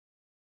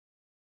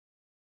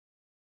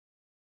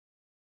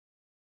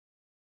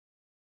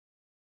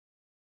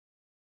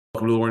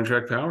Welcome to the Warning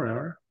Track Power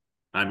Hour.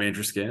 I'm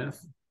Andrew Scaff.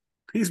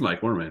 He's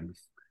Mike Werman.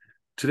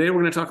 Today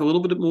we're going to talk a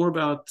little bit more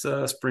about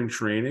spring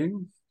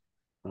training,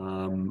 a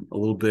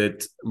little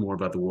bit more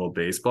about the World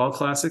Baseball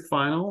Classic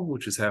final,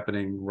 which is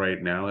happening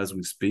right now as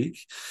we speak.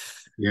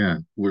 Yeah,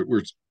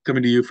 we're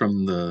coming to you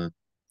from the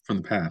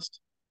past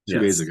 2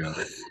 days Yes. ago,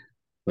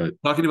 but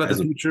Talking about the as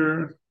of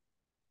future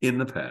in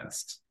the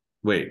past.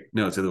 Wait,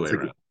 no, it's the other way I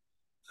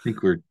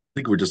think around. I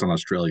think we're just on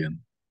Australian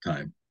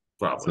time,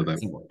 so Probably. that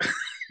Somewhere.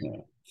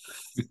 Yeah.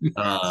 so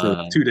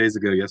Uh, 2 days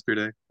ago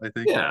yesterday, I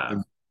think, yeah.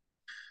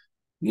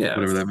 Yeah.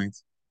 whatever that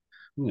means.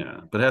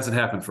 Yeah. But it hasn't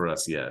happened for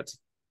us yet.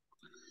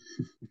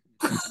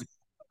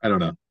 I don't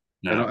know.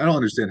 I No. don't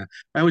understand.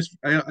 I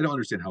don't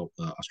understand how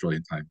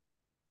Australian time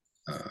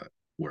uh,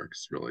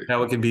 works really.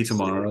 How it can be It's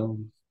tomorrow.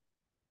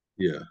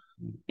 yeah.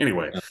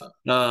 Anyway. Okay.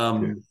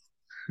 Um,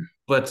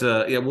 But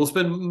yeah, we'll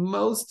spend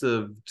most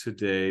of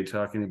today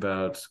talking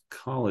about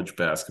college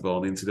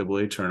basketball, the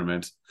NCAA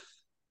tournament.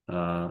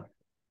 Uh,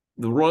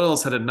 the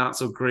Royals had a not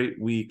so great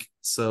week,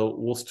 so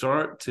we'll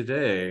start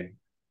today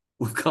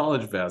with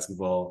college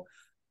basketball.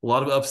 A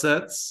lot of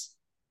upsets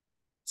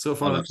so All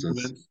far this upsets,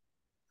 tournament.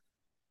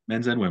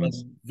 men's and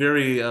women's.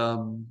 Very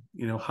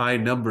high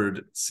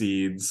numbered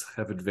seeds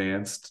have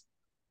advanced.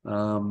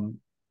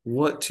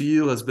 What to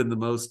you has been the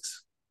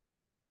most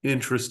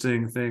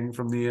interesting thing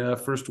from the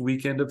first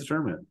weekend of the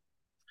tournament?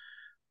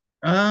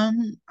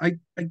 I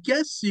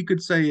guess you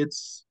could say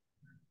it's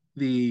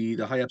the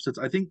high upsets.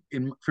 I think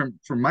in from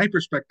my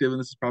perspective, and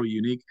this is probably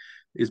unique,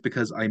 is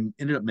because I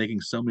ended up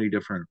making so many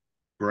different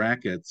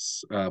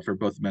brackets for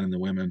both men and the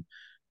women,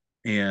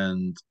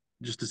 and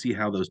just to see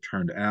how those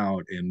turned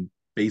out. And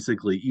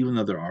basically, even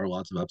though there are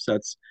lots of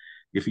upsets,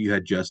 if you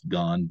had just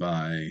gone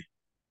by,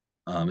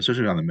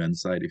 especially on the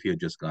men's side, if you had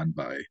just gone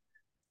by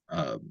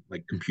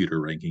like computer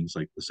rankings,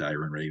 like the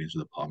Siren ratings or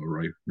the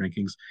Pomeroy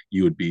rankings,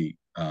 you would be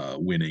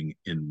winning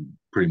in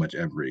pretty much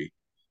every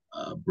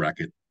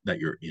bracket that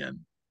you're in.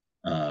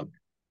 Uh,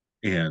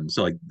 and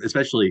so, like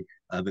especially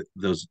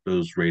those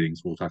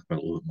ratings we'll talk about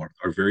a little bit more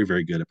are very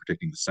very good at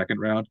predicting the second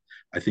round.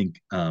 I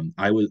think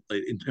I was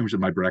in terms of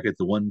my bracket,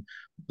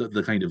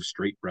 the kind of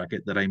straight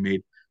bracket that I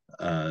made.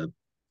 Uh,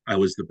 I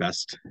was the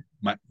best.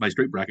 My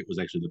straight bracket was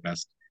actually the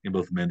best in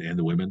both men and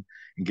the women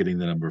in getting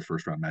the number of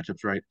first round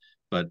matchups right,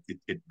 but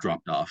it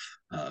dropped off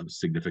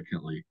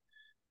significantly,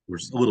 or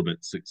a little bit,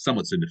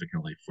 somewhat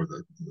significantly for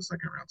the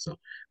second round. So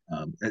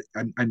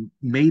I'm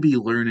maybe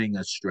learning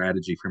a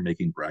strategy for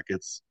making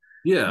brackets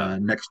Yeah.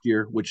 next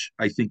year, which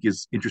I think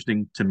is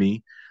interesting to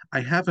me.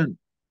 I haven't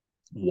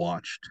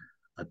watched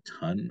a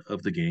ton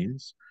of the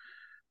games,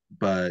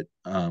 but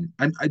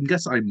I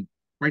guess I'm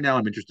right now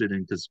I'm interested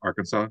in because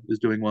Arkansas is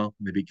doing well,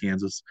 maybe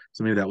Kansas,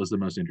 so maybe that was the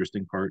most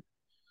interesting part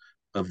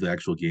of the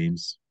actual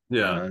games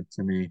Yeah.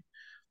 to me.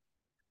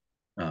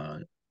 Uh,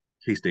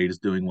 K State is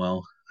doing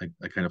well.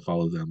 I kind of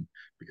follow them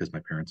because my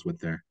parents went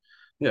there.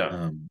 Yeah.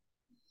 Um,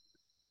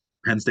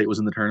 Penn State was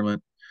in the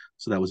tournament,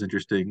 so that was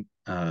interesting.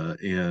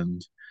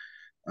 And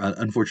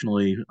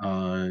unfortunately,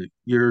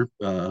 your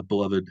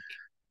beloved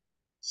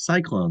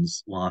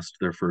Cyclones lost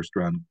their first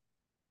round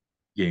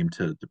game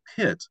to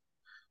Pitt,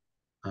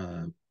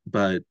 uh,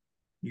 but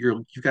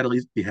you've got to at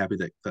least be happy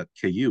that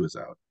KU is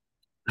out.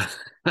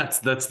 That's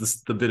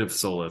the bit of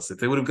solace. If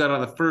they would have got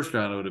on the first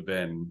round, it would have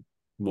been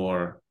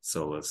more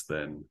solace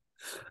than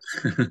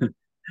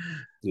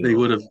They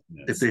would have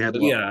if yes. they had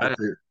But yeah, if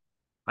they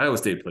Iowa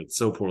State played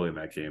so poorly in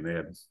that game. They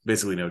had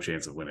basically no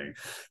chance of winning.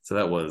 So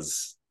that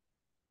was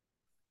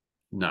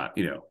not,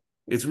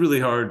 it's really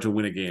hard to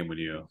win a game when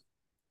you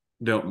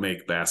don't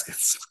make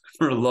baskets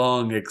for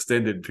long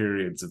extended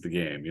periods of the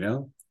game.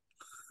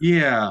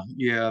 yeah,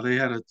 they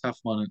had a tough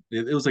one.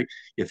 It was like,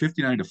 yeah,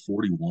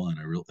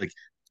 59-41, a real like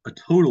a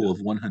total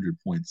of 100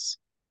 points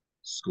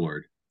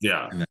scored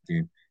Yeah. in that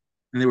game,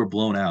 and they were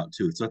blown out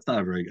too. So that's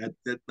not a very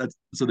that's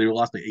so they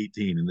lost by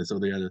 18, and so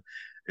they had a,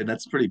 and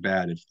that's pretty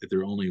bad if there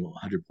were only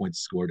 100 points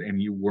scored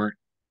and you weren't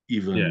Yeah.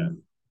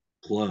 even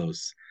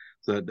close.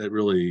 So that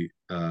really,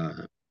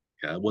 yeah,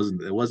 it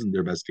wasn't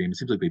their best game. It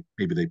seems like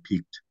maybe they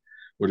peaked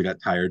or they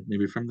got tired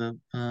maybe from the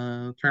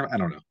tournament. I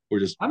don't know.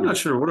 I'm We're not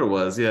just sure what it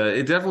was. Yeah,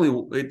 it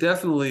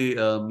definitely,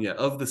 yeah,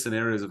 of the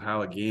scenarios of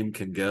how a game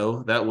can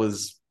go, that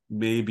was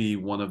maybe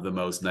one of the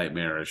most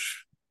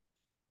nightmarish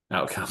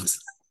outcomes.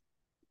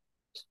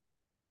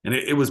 And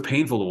it was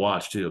painful to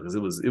watch too, because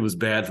it was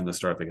bad from the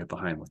start. They got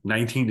behind like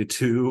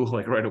 19-2,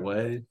 like right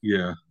away.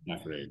 yeah.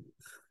 Not great.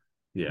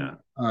 Yeah.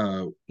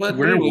 Uh, But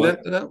where anyway,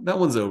 what? that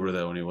one's over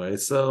though anyway.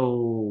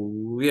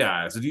 So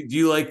yeah. So do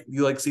you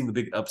like seeing the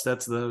big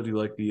upsets though? Do you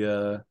like the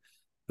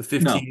No,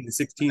 15 to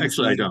 16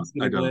 actually, I seeds don't.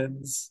 I getting don't.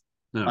 wins?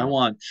 I No.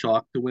 want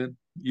Chalk to win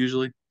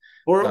usually.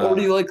 Or do Uh,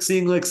 you like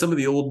seeing like some of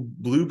the old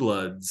blue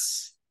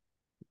bloods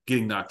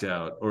getting knocked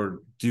out? Or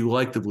do you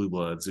like the blue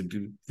bloods? Or do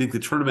you think the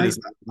tournament I is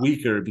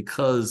weaker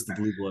because the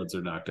blue bloods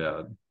are knocked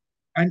out?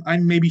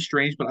 I'm maybe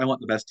strange, but I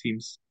want the best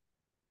teams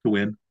to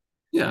win and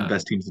Yeah.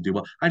 best teams to do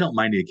well. I don't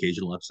mind the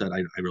occasional upset.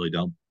 I really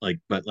don't like,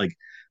 but like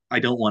I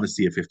don't want to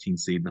see a 15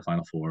 seed in the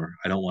final four.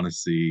 I don't want to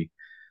see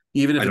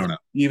Even if I it's don't know.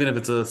 even if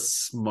it's a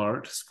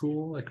smart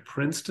school like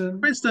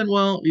Princeton. Princeton,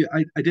 well, yeah,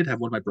 I did have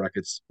one of my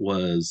brackets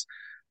was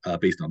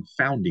based on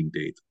founding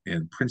date,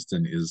 and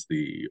Princeton is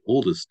the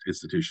oldest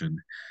institution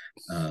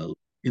uh,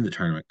 in the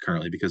tournament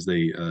currently because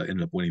they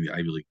ended up winning the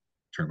Ivy League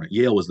tournament.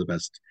 Yale was the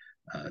best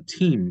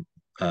team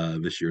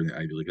this year in the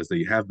Ivy League, as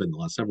they have been the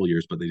last several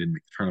years, but they didn't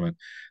make the tournament.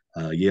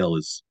 Yale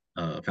is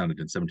founded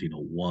in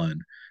 1701,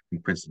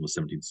 and Princeton was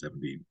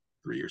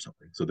 1773 or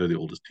something. So they're the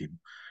oldest team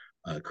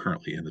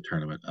currently in the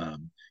tournament.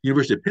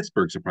 University of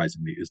Pittsburgh,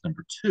 surprisingly, is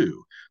number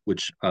two,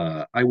 which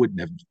I wouldn't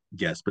have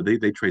guessed, but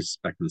they trace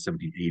back to the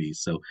 1780s.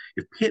 So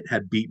if Pitt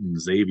had beaten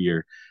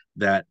Xavier,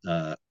 that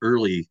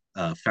early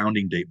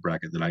founding date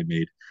bracket that I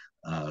made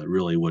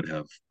really would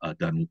have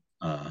done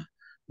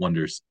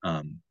wonders.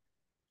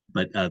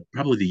 But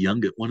probably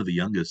one of the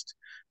youngest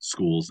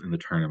schools in the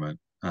tournament,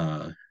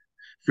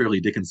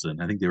 Fairleigh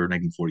Dickinson. I think they were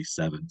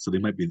 1947, so they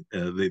might be.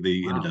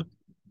 They ended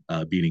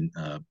Wow. up beating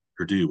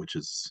Purdue, which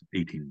is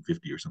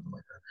 1850 or something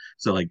like that.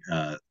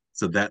 So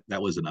so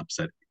that was an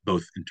upset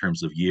both in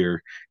terms of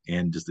year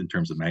and just in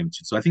terms of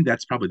magnitude. So I think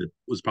that's probably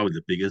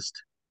the biggest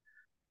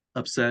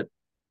upset.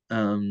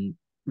 Um,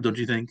 don't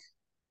you think?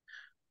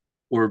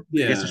 Or I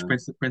guess there's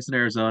Yeah. Princeton,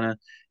 Arizona.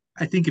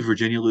 I think if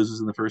Virginia loses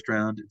in the first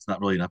round, it's not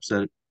really an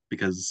upset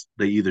because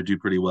they either do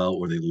pretty well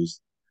or they lose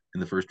in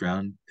the first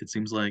round. It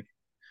seems like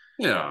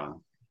Yeah.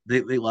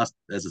 they lost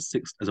as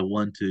a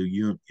one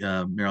to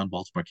Maryland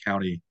Baltimore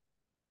County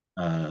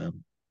uh,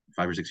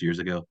 5 or 6 years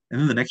ago, and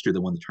then the next year they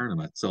won the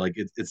tournament. So like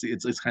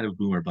it's kind of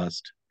boom or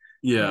bust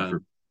Yeah.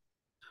 for.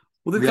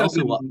 Well, They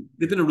also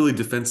they've been a really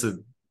defensive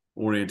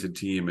oriented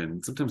team,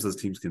 and sometimes those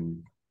teams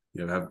can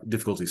have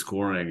difficulty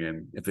scoring,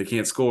 and if they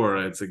can't score,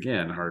 it's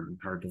again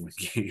hard to win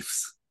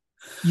games.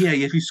 yeah,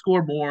 if you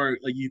score more,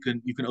 like you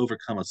can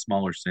overcome a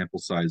smaller sample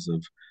size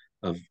of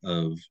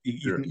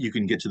Sure. you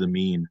can get to the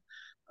mean,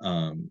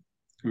 um,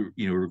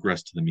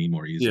 regress to the mean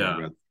more easily Yeah.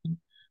 rather than.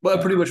 But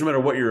pretty Uh, much no matter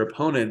what your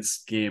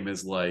opponent's game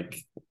is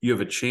like, you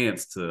have a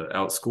chance to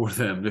outscore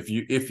them if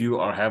you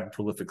are have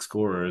prolific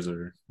scorers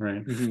or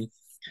right. mhm.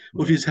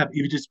 Well, Yeah. if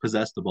you just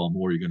possess the ball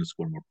more, you're going to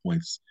score more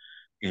points,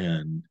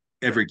 and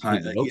You hope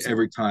so.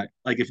 every time,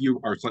 like if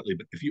you are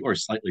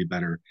slightly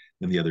better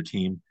than the other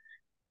team,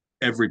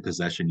 every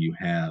possession you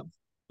have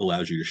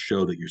allows you to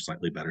show that you're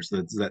slightly better. So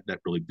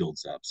that really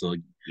builds up. So like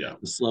Yeah.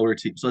 the slower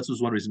team. So that's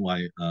was one reason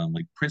why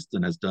like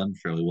Princeton has done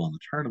fairly well in the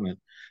tournament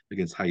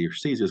against higher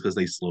seeds is because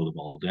they slow the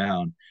ball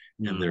down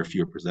and there are Mm.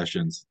 fewer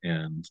possessions,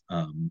 and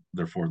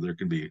therefore there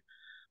can be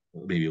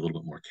maybe a little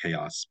bit more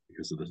chaos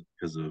because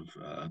of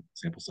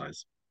sample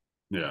size.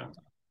 Yeah.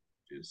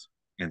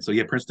 And so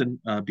yeah, Princeton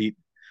beat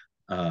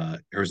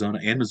Arizona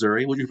and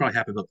Missouri. Well, you're probably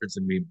happy about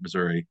Princeton beating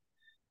Missouri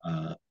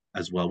uh,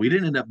 as well. We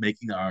didn't end up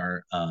making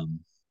our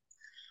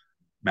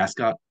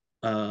mascot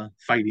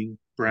fighting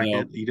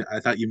bracket. No. I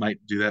thought you might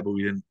do that, but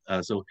we didn't.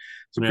 So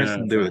Yeah,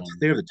 Princeton that's fine.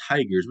 they were the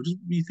Tigers, which is,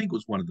 you think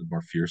was one of the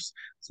more fierce.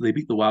 So they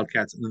beat the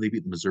Wildcats and then they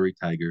beat the Missouri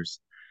Tigers.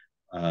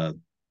 Uh,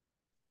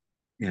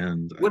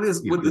 and What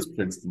is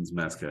Princeton's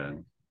mascot?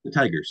 the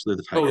Tigers, they're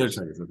the Oh, they're Tigers.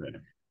 Tigers. Okay. Yeah.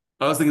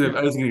 I was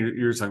thinking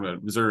you were talking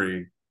about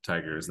Missouri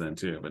Tigers then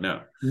too, but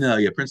no. No,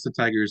 yeah, Princeton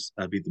Tigers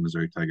beat the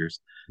Missouri Tigers,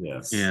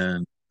 Yes.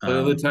 and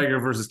The Tiger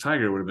versus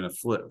Tiger would have been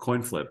a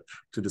coin flip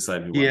to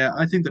decide who won. yeah,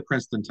 I think the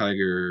Princeton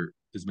Tiger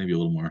is maybe a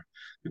little more.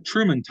 The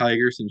Truman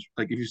Tiger seems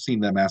like if you've seen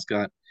that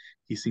mascot,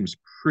 he seems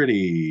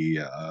pretty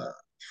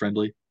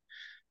friendly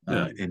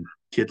Yeah. and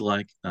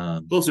kid-like.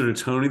 Closer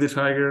to Tony the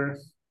Tiger,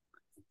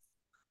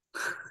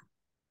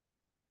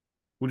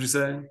 would you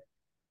say?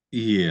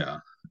 Yeah,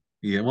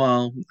 yeah.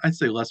 Well, I'd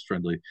say less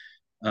friendly.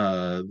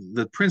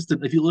 The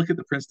Princeton, if you look at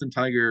the Princeton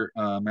Tiger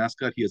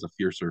mascot, he has a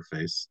fiercer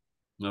face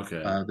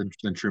Okay.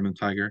 than Truman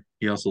Tiger.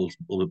 He also looks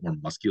a little bit more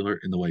muscular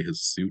in the way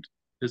his suit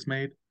is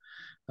made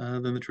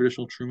than the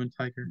traditional Truman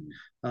Tiger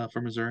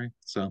from Missouri.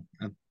 So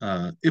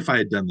if I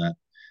had done that,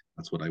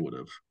 that's what I would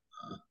have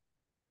uh,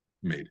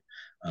 made.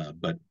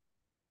 But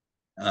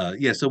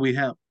yeah, so we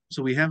have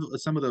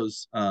some of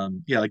those.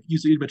 Yeah, like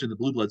you mentioned, the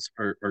Blue Bloods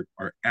are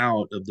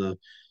out of the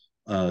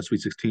Sweet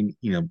 16.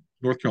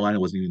 North Carolina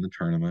wasn't even in the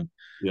tournament,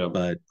 Yeah.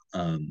 but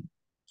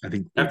I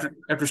think that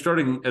After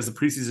starting as a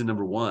preseason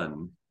number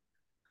one,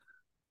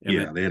 and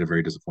then yeah, they had a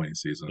very disappointing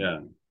season.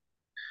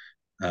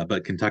 yeah.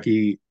 But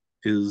Kentucky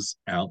is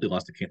out. They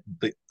lost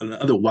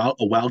a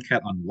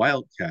Wildcat on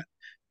Wildcat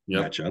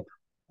Yep.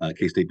 matchup.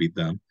 K State beat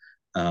them.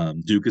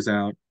 Duke is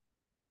out,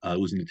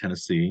 losing to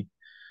Tennessee.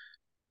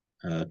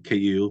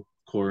 KU,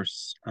 of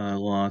course,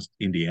 lost.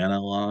 Indiana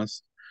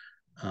lost.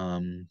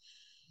 Um,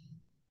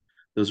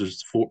 those are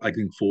four. I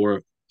think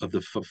four of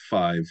the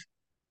five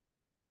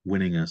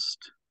winningest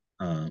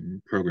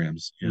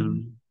programs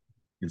in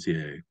Mhm.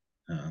 NCAA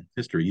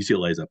history.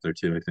 UCLA is up there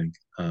too. I think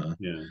Yeah.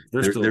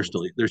 they're They're still in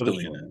still it.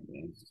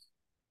 in it.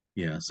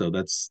 Yeah, so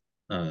that's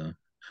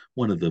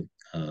one of the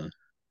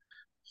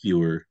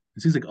fewer.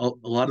 It seems like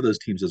a lot of those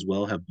teams as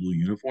well have blue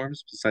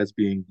uniforms besides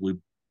being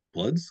blue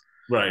bloods,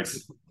 Right.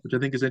 which I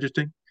think is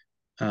interesting.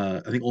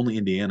 I think only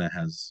Indiana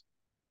has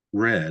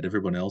red.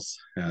 Everyone else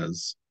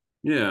has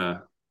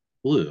Yeah.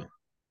 blue.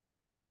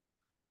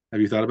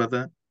 Have you thought about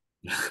that?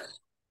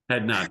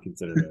 Had not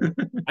considered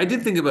it. I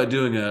did think about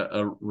doing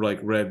a like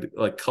red,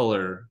 like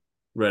color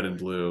red and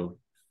blue,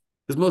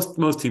 because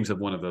most teams have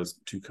one of those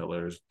two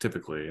colors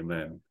typically, and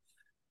then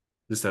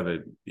just have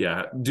it,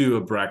 yeah, do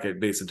a bracket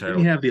based And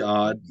entirely. you have the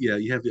odd, yeah,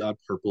 you have the odd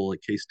purple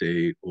like K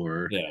State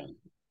or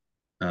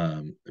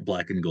Yeah,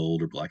 black and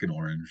gold or black and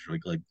orange,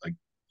 like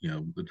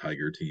the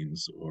Tiger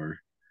teams or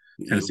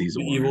Tennessee's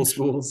the evil orange.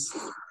 schools.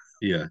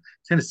 Yeah,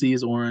 Tennessee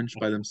is orange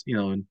by them,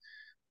 and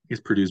I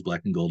guess Purdue's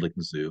black and gold like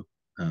Mizzou.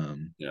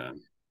 Um, Yeah.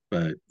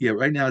 but yeah,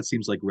 right now it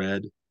seems like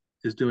red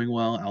is doing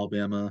well.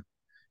 Alabama,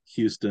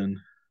 Houston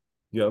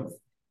Yep.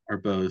 are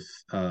both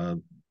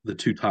the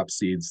two top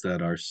seeds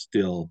that are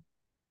still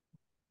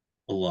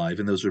alive,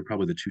 and those are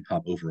probably the two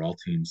top overall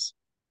teams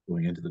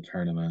going into the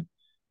tournament.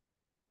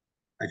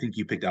 I think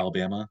you picked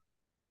Alabama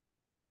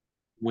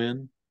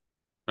win.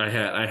 I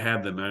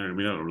had them. I don't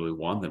really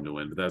want them to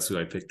win, but that's who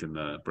I picked in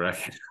the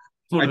bracket.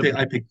 I One of picked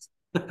I the picked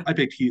I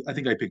picked I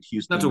think I picked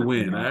not to Houston in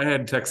win. my I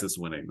had Texas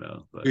winning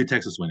though, but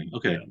Texas winning.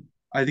 Okay, yeah,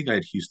 I think I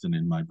had Houston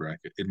in my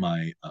bracket in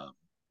uh,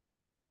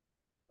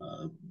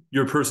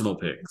 your personal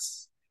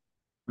picks.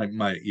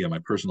 my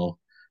personal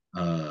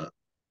uh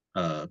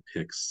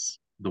picks.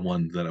 The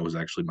one that I was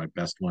actually my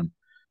best one.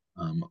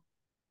 Um,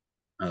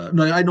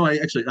 no, I know.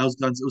 It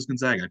was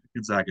Gonzaga. I picked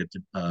Gonzaga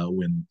to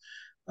win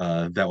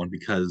that one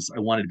because I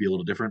wanted to be a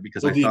little different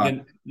because Well, I thought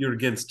you're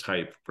against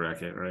type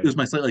bracket, it right? was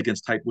my slightly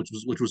against type, which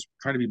was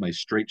trying to be my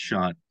straight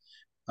shot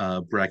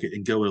bracket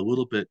and go a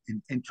little bit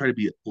and try to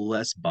be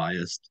less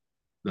biased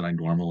than I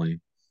normally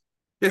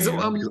Yeah. So,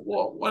 am because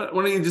well, why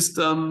don't you just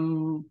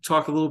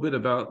talk a little bit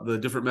about the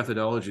different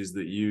methodologies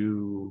that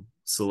you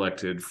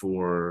selected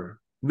for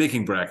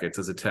making brackets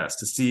as a test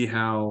to see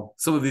how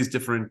some of these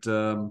different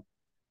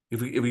if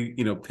we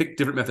pick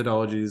different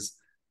methodologies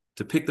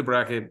to pick the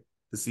bracket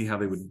to see how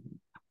they would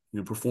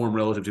perform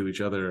relative to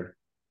each other.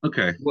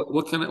 okay.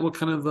 What kind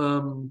of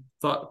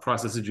thought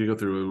process did you go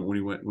through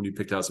when you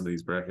picked out some of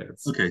these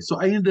brackets? Okay, so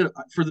I ended up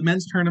for the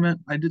men's tournament.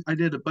 I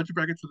did a bunch of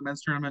brackets for the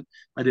men's tournament.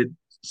 I did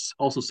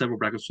also several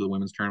brackets for the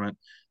women's tournament.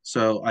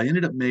 So I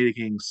ended up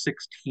making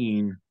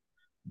 16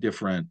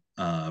 different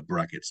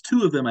brackets.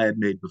 Two of them I had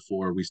made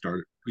before we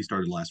started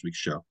last week's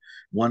show.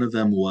 One of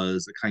them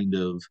was a kind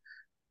of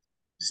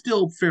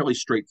still fairly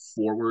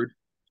straightforward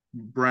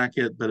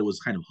bracket, but it was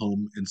kind of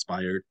home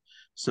inspired.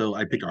 So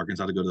I picked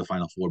Arkansas to go to the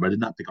Final Four, but I did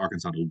not pick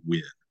Arkansas to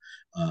win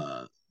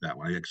that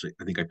one.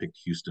 I think I picked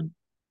Houston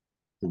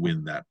to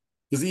win that.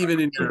 Because even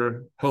in So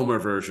your Homer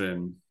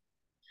version,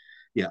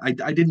 yeah, I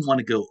didn't want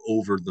to go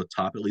over the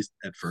top at least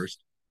at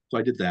first, so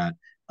I did that.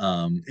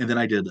 And then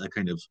I did a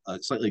kind of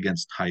slightly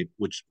against type,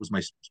 which was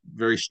my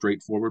very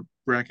straightforward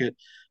bracket.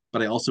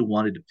 But I also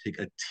wanted to pick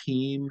a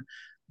team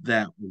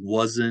that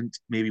wasn't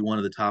maybe one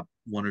of the top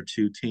one or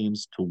two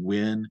teams to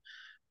win,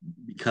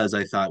 because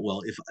I thought,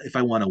 well, if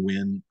I want to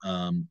win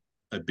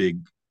a big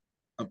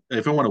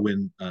if I want to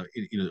win,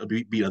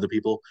 beat other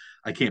people,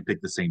 I can't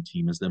pick the same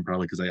team as them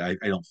probably because I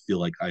don't feel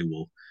like I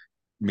will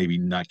maybe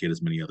not get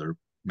as many other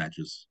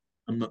matches,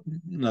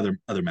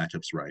 other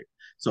matchups right.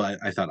 So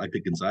I thought I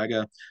picked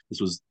Gonzaga.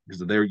 This was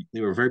because they're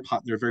a very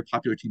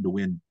popular team to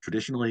win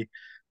traditionally.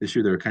 This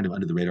year they're kind of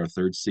under the radar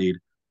third seed.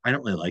 I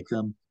don't really like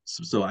them,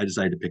 so I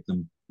decided to pick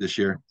them this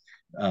year.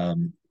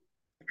 Um,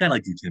 kind of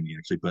like you, Timmy,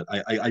 actually, but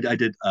I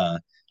did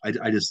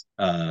I just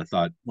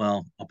thought,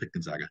 well, I'll pick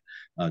Gonzaga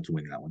to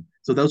win that one.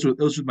 So those were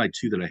my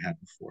two that I had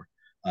before.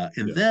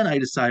 And yeah, then I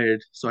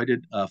decided, so I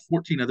did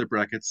 14 other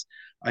brackets.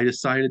 I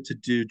decided to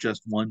do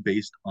just one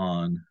based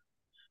on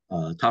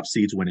top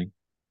seeds winning.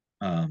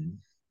 Um,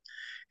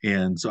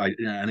 and so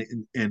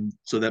and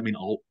so that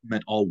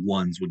meant all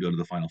ones would go to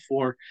the final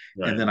four.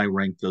 And right. then I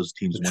ranked those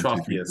The teams one,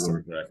 two, three, chalkiest four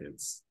of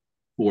brackets.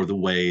 for the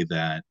way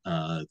that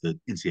the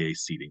NCAA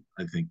seeding.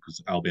 I think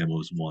because Alabama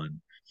was one,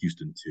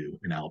 Houston two,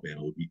 and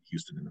Alabama would beat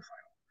Houston in the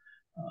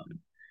final.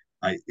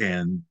 I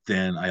and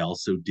then I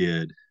also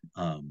did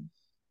um,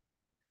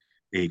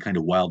 a kind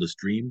of wildest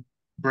dream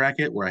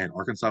bracket where I had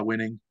Arkansas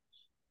winning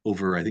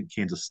over I think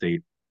Kansas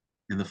State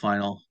in the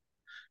final,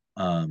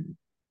 um,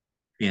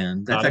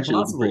 and that's Not actually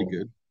looking pretty impossible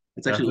good.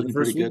 It's actually after the looking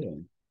pretty first good.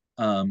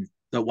 weekend.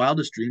 The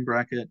wildest dream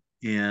bracket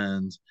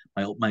and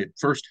my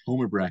first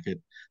homer bracket,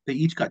 they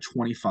each got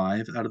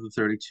 25 out of the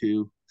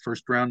 32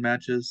 first round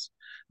matches.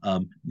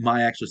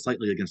 My actually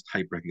slightly against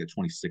type bracket got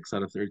 26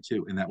 out of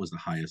 32, and that was the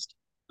highest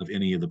of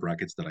any of the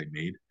brackets that I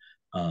made.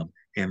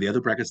 And the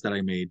other brackets that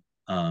I made,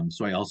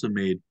 so I also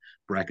made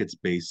brackets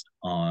based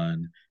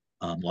on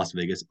Las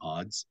Vegas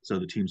odds. So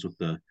the teams with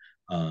the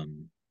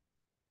um,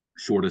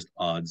 shortest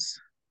odds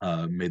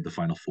made the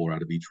final four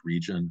out of each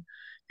region.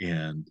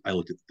 And I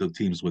looked at the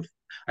teams with,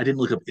 I didn't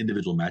look up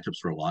individual matchups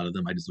for a lot of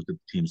them. I just looked at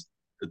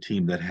the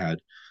team that had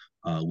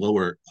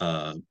lower,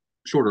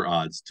 shorter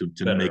odds to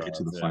Better make it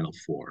to odds, the yeah. final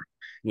four.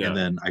 And Yeah.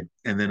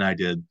 then I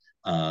did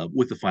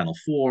with the final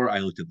four. I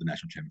looked at the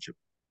national championship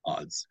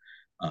odds,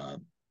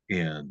 um,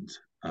 and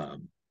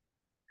um,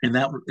 and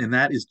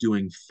that is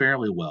doing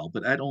fairly well.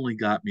 But that only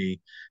got me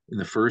in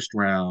the first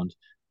round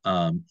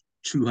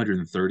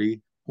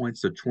 230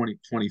 points, so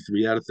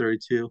 23 out of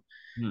 32,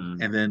 Hmm.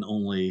 and then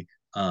only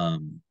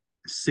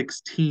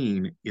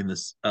 16 in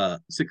this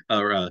six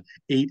or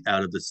 8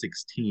 out of the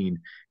 16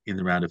 in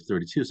the round of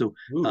 32. So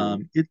Ooh.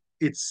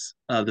 it's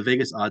the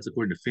Vegas odds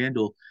according to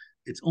FanDuel.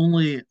 It's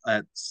only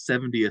at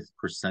 70th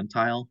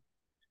percentile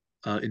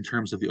in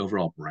terms of the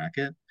overall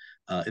bracket,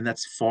 and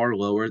that's far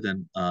lower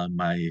than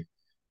my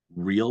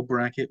real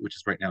bracket, which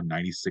is right now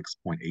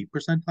 96.8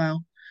 percentile.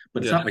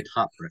 But it's not Yeah. my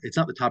top. It's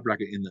not the top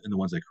bracket in the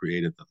ones I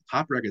created. The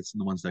top brackets in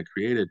the ones I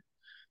created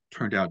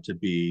turned out to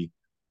be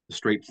the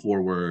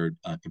straightforward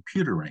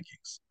computer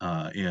rankings,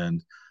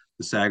 and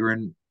the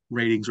Sagarin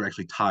ratings are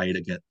actually tied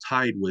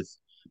with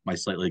my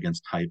slightly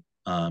against type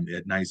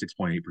at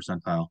 96.8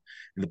 percentile,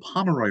 and the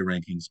Pomeroy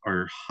rankings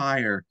are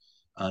higher,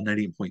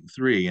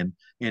 98.3,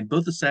 and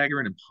both the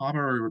Sagarin and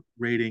Pomeroy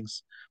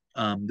ratings,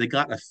 they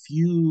got a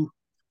few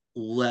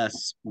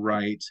less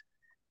right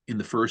in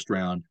the first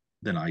round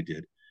than I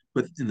did.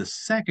 But in the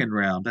second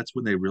round, that's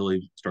when they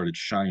really started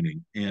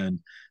shining, and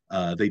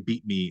they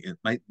beat me in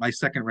my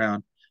second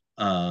round,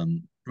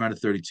 round of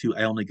 32.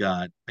 I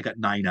got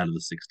 9 out of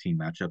the 16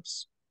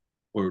 matchups,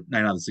 or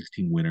 9 out of the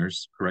 16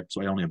 winners, correct?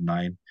 So I only have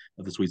 9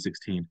 of the Sweet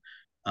 16.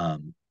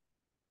 Um,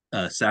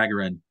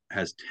 Sagarin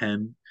has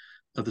 10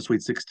 of the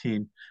Sweet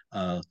 16.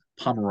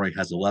 Pomeroy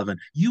has 11.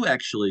 You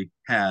actually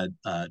had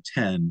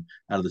 10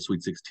 out of the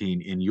Sweet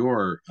 16 in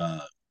your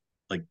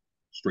like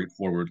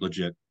straightforward,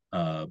 legit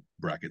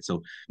bracket.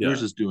 So yours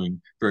Yeah. is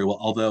doing very well.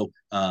 Although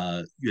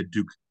you had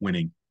Duke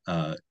winning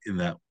in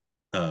that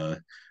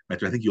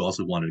match. I think you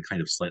also wanted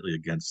kind of slightly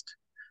against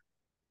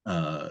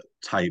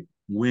type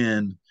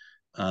win,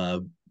 uh,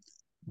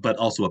 but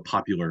also a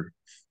popular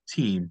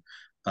team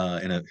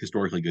and a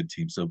historically good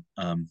team. So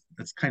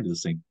that's kind of the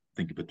same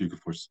thing. But Duke,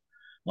 of course,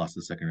 lost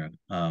the second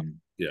round.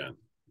 Yeah.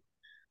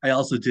 I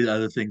also did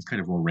other things,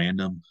 kind of more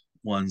random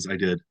ones. I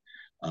did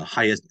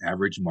highest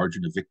average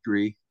margin of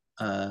victory.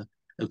 I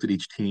looked at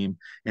each team.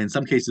 And in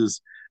some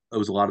cases, it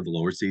was a lot of the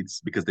lower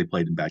seeds because they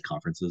played in bad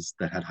conferences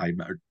that had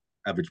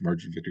average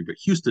margin of victory. But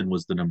Houston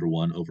was the number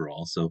one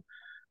overall. So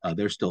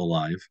they're still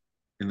alive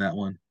in that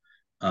one.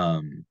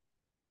 Um,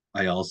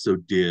 I also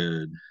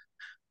did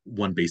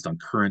one based on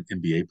current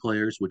NBA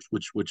players, which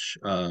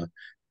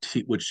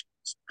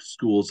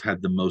schools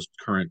had the most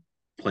current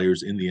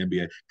players in the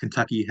NBA.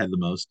 Kentucky had the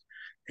most,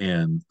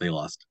 and they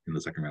lost in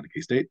the second round of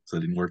K State, so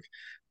it didn't work.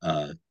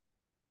 Uh,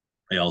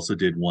 I also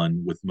did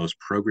one with most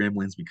program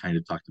wins. We kind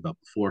of talked about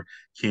before.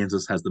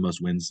 Kansas has the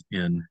most wins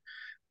in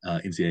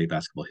NCAA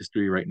basketball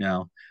history right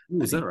now.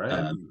 Ooh, I is that think, right? I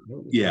didn't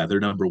notice yeah, that. they're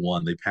number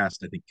one. They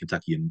passed, I think,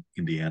 Kentucky and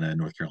Indiana and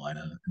North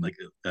Carolina, and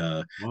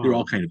they're all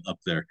Wow. kind of up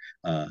there.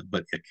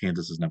 But yeah,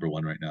 Kansas is number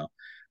one right now.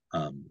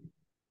 Um,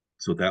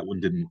 so that one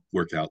didn't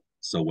work out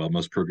so well.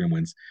 Most program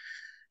wins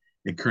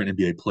and current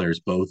NBA players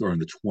both are in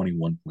the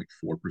 21.4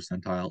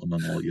 percentile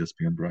among all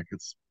ESPN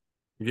brackets.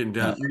 You're getting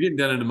Uh, down. You're getting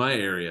down into my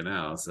area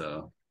now.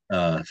 So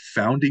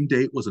Founding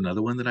date was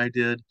another one that I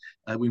did.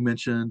 We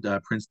mentioned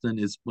Princeton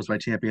was my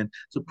champion,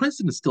 so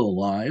Princeton is still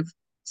alive,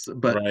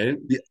 but right.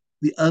 the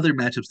the other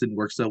matchups didn't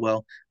work so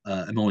well.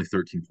 I'm only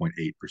 13.8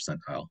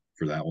 percentile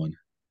for that one.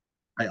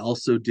 I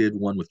also did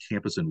one with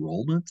campus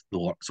enrollment.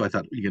 So I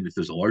thought, again, if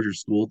there's a larger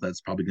school,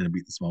 that's probably going to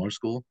beat the smaller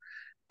school.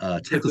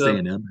 Like Texas the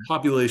A&M.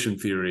 population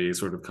theory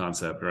sort of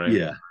concept, right?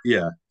 Yeah,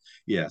 yeah,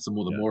 yeah. Some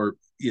of the Yeah. more,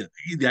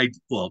 yeah,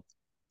 well,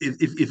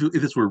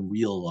 if this were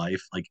real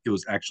life, like it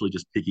was actually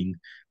just picking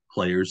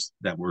players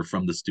that were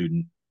from the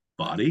student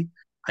body,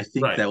 I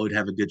think Right. that would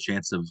have a good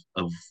chance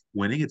of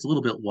winning. It's a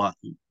little bit what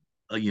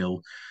you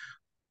know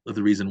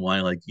the reason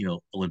why, like,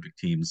 Olympic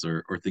teams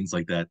or things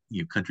like that,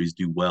 countries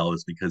do well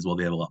is because, well,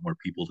 they have a lot more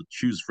people to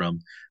choose from.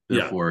 Yeah.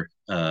 Therefore,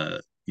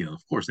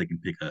 of course they can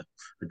pick a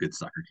good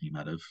soccer team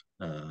out of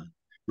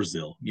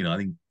Brazil. I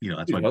think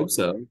that's You'd why hope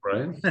so,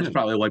 right? that's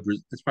probably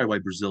why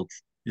Brazil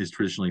is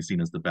traditionally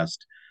seen as the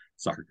best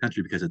soccer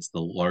country, because it's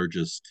the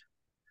largest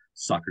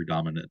soccer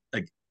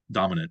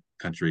dominant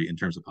country in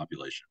terms of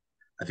population.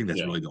 I think that's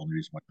Yeah. really the only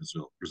reason why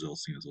Brazil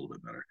is seen as a little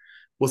bit better,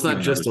 Well, it's not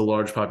even though just there's a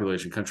large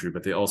population country,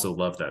 but they also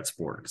love that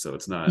sport. So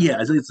it's not.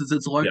 yeah, it's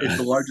Yeah.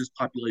 the largest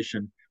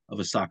population of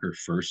a soccer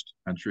first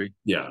country.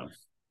 Yeah.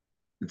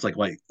 It's like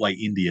why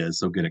India is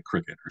so good at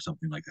cricket or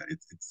something like that.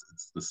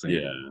 It's the same.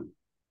 Yeah.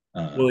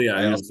 Well, yeah,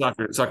 I also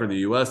soccer in the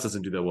U.S.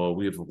 doesn't do that well.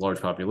 We have a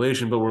large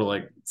population, but we're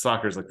like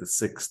soccer is like the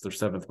sixth or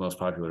seventh most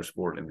popular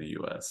sport in the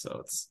U.S. So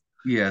it's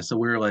yeah, so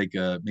we're like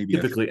maybe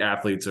a typically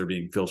athletes are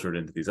being filtered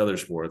into these other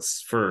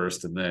sports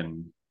first, and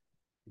then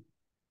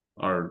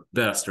our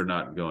best are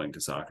not going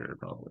to soccer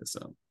probably.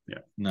 So yeah,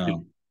 it's no.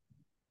 good.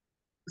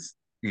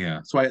 Yeah,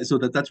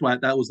 that's why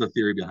that was the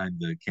theory behind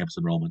the campus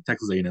enrollment.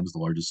 Texas A&M is the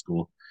largest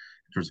school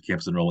in terms of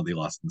campus enrollment. They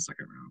lost in the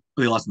second round.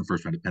 They lost in the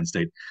first round to Penn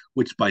State,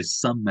 which by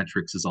some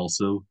metrics is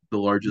also the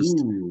largest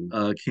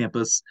Ooh,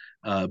 campus.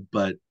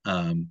 But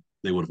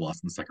they would have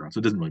lost in the second round, so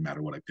it doesn't really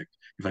matter what I picked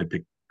if I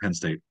picked Penn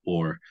State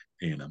or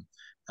A&M.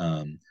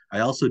 I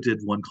also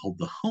did one called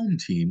the home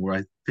team, where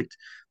I picked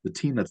the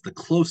team that's the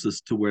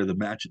closest to where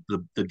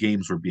the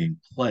games were being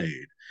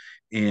played,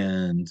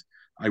 and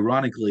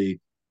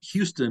ironically,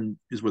 Houston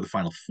is where the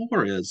Final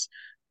Four is.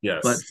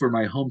 But Yes. for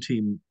my home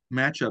team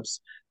matchups,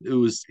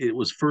 it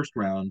was first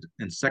round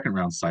and second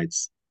round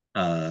sites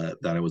that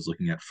I was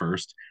looking at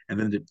first, and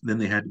then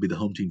they had to be the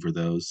home team for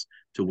those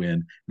to win,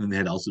 and then they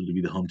had also to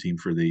be the home team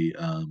for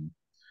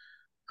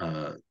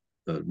uh,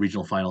 the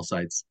regional final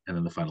sites, and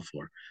then the Final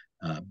Four.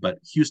 But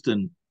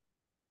Houston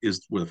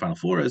is where the Final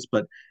Four is,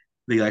 but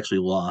they actually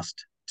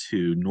lost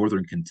to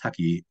Northern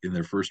Kentucky in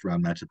their first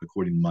round matchup,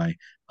 according to my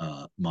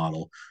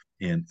model.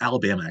 And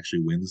Alabama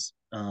actually wins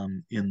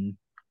in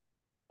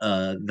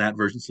that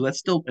version, so that's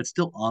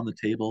still on the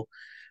table.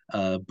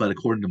 But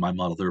according to my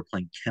model, they were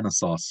playing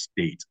Kennesaw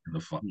State in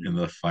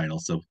the final.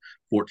 So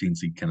 14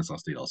 seed Kennesaw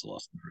State also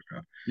lost in the first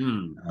round.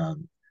 Hmm.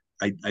 Um,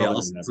 I Probably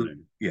also not so,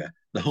 happening. yeah,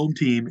 the home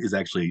team is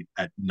actually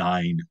at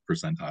 9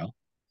 percentile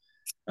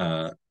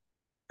uh,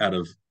 out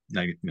of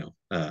 90,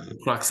 The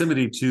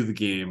proximity to the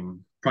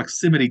game.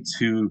 proximity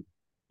to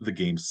the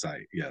game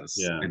site. Yes,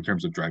 Yeah. in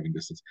terms of driving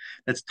distance,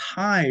 that's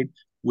tied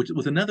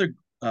with another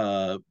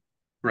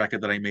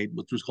bracket that I made,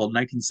 which was called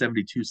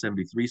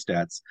 1972-73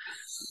 stats,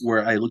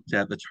 where I looked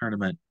at the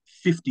tournament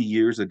 50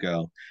 years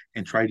ago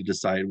and tried to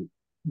decide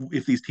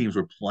if these teams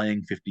were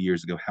playing 50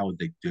 years ago, how would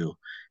they do?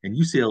 And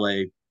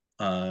UCLA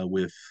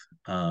with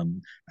I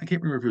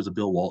can't remember if it was a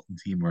Bill Walton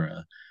team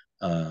or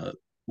a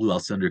Lou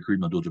Alcindor,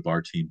 Kareem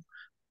Abdul-Jabbar team.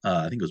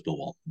 I think it was Bill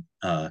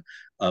Walton.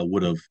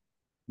 Would have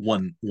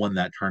won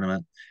that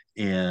tournament,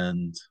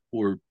 and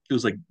or it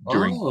was like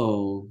during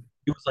Oh.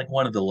 it was like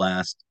one of the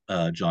last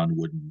John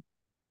Wooden.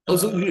 Oh,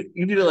 so Uh,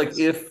 you did it like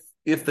if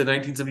the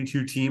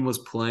 1972 team was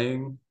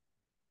playing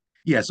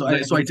yeah, the so I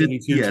did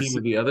 1972 team yes,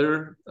 of the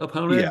other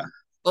opponent. yeah.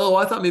 Oh,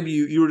 I thought maybe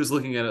you were just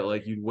looking at it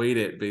like you'd weight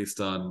it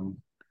based on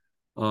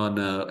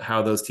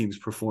how those teams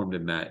performed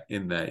in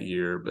that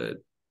year. But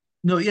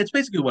No, yeah, it's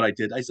basically what I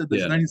did. I said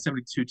there's yeah,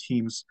 1972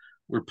 teams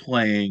were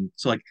playing.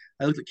 So like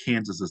I looked at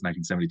Kansas's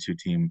 1972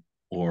 team,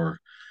 or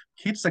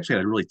Kansas actually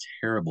had a really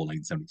terrible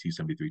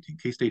 1972-73 team.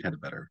 K-State had a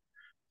better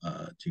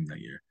team that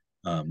year.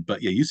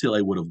 But yeah,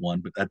 UCLA would have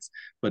won,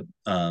 but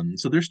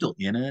so they're still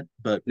in it,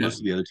 but yeah. most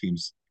of the other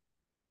teams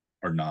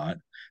are not.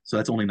 So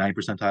that's only 9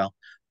 percentile.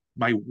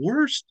 My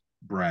worst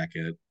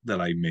bracket that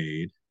I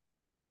made,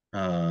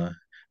 uh,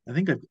 I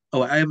think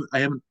I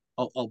haven't.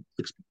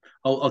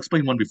 I'll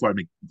explain one before I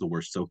make the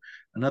worst. So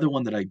another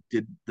one that I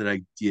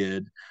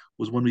did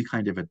was one we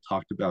kind of had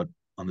talked about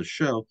on the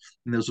show,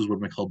 and this was what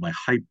we called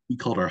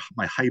our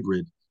my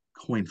hybrid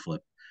coin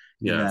flip,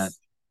 in that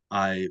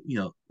Yes.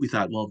 we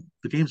thought, well,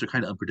 the games are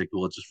kind of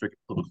unpredictable. Let's just flip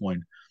a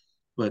coin.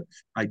 But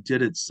I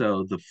did it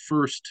so the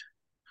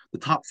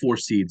top four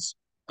seeds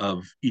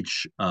of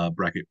each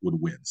bracket would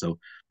win. So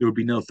there would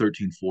be no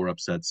 13-4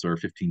 upsets or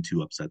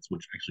 15-2 upsets,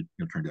 which actually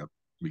turned out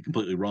to be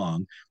completely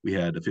wrong. We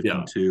had a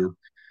Yeah. 15-2,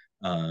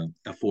 a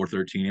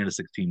 4-13, and a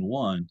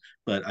 16-1,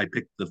 but I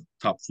picked the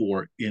top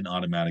four in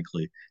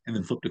automatically and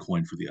then flipped a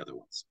coin for the other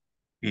ones.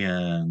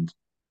 And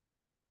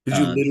Did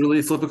you uh,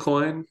 literally flip a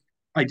coin?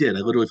 I did. I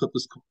literally flipped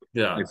this. I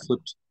Yeah.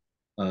 flipped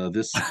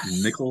this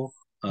nickel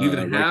You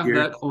even right have here.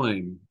 that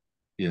coin.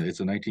 Yeah, it's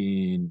a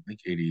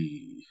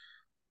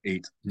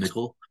 1988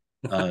 nickel,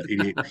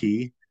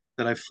 88p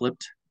that I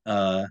flipped.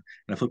 And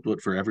I flipped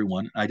it for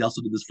everyone. I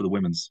also did this for the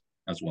women's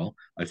as well.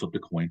 I flipped a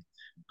coin.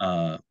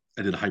 I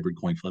did a hybrid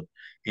coin flip,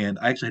 and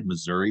I actually had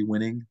Missouri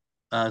winning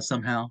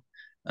somehow.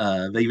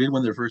 They did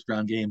win their first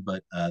round game,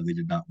 but they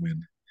did not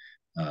win.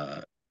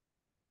 Uh,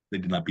 they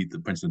did not beat the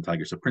Princeton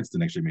Tigers, so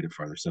Princeton actually made it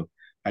farther. So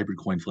hybrid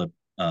coin flip.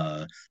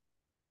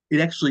 It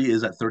actually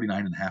is at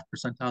 39.5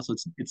 percentile, so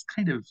it's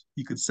kind of,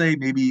 you could say,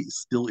 maybe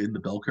still in the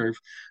bell curve,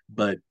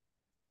 but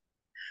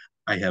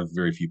I have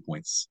very few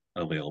points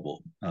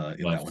available in that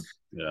one. Left.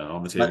 Yeah,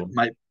 on the But table.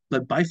 my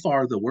but by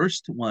far the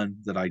worst one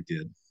that I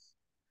did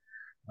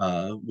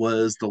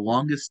was the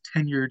longest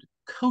tenured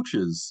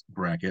coaches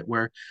bracket,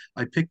 where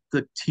I picked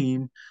the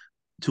team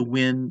to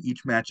win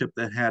each matchup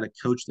that had a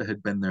coach that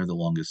had been there the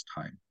longest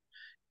time.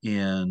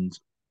 And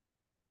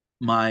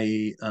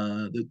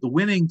the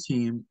winning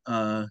team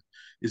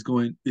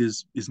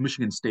is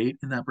Michigan State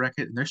in that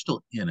bracket, and they're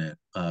still in it.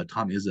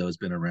 Tom Izzo has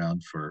been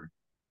around for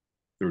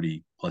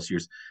 30 plus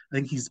years. I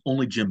think he's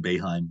only Jim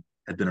Boeheim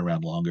had been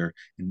around longer,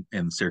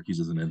 and Syracuse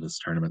isn't in this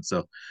tournament.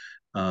 So,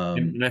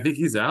 And I think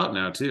he's out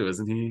now too,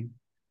 isn't he?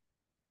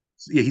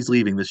 yeah, he's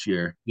leaving this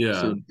year.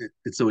 Yeah.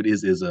 So it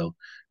is Izzo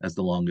as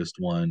the longest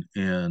one,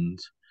 and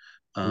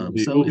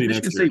It so will if be Michigan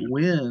next year. State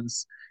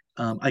wins,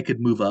 I could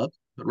move up.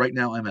 But right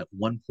now I'm at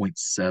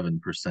 1.7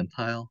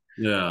 percentile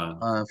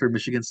Yeah. for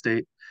Michigan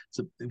State.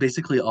 So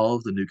basically, all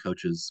of the new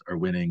coaches are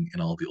winning,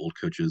 and all of the old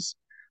coaches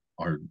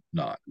are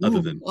not. Other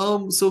Ooh,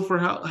 than so for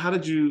how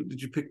did you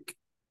pick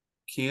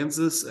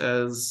Kansas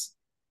as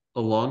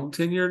a long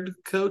tenured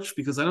coach?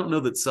 Because I don't know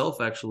that Self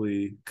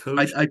actually I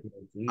coached I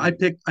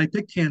the I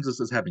picked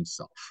Kansas as having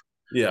self.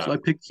 So I Yeah.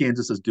 picked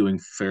Kansas as doing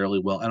fairly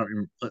well. I don't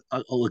even.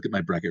 I'll look at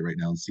my bracket right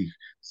now and see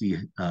We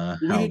how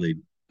didn't they.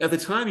 at the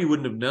time you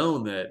wouldn't have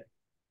known that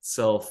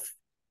Self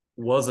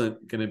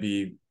wasn't going to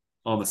be.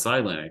 on the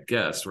sideline, I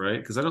guess, right?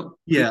 Because I don't think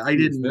Yeah, I he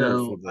was didn't there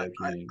know. for the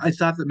game. I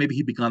thought that maybe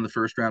he'd be gone the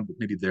first round, but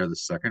maybe there the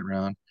second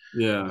round.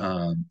 Yeah.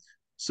 Um,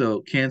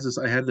 so Kansas,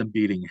 I had them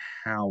beating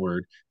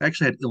Howard. I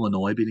actually had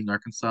Illinois beating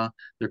Arkansas.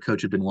 Their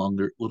coach had been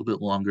longer, a little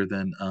bit longer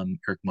than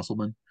Eric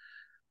Musselman,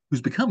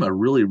 who's become a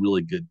really,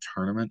 really good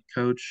tournament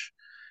coach.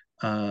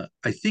 I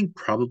think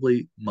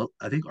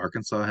I think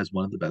Arkansas has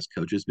one of the best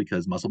coaches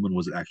because Musselman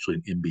was actually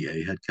an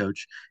NBA head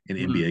coach, and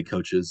NBA Hmm.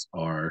 coaches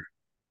are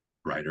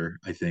brighter,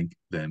 I think,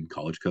 than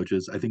college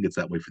coaches. I think it's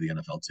that way for the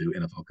NFL too.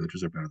 NFL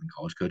coaches are better than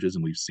college coaches,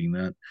 and we've seen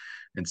that.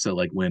 And so,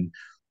 like when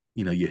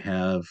you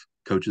have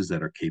coaches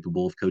that are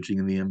capable of coaching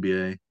in the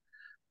NBA,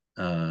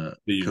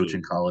 They coach usually.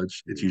 in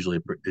college, it's usually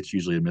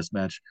a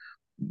mismatch.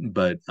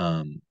 But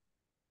Well,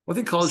 I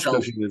think college Self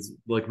coaching is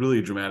like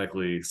really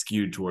dramatically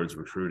skewed towards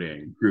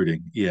recruiting.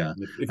 recruiting, yeah,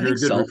 If I you're think a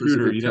good Self is a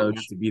recruiter, good you don't have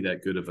coach. to be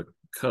that good of a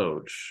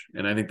coach,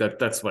 and I think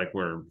that's like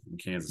where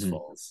Kansas Mhm.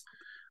 falls.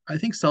 I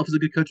think Self is a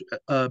good coach,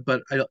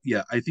 but I don't.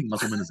 Yeah, I think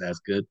Musselman is as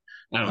good.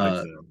 I don't think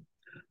Uh, so.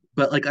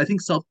 but like I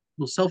think Self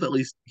at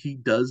least he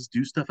does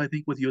do stuff I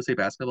think with USA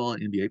basketball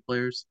and NBA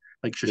players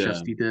like Yeah,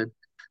 Krzyzewski did.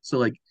 So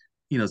like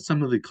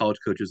some of the college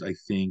coaches I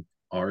think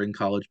are in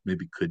college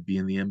maybe could be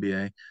in the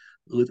NBA.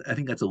 I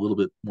think that's a little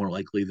bit more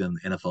likely than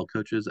NFL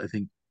coaches. I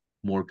think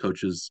more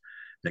coaches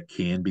that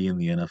can be in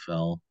the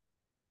NFL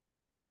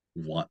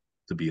want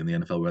to be in the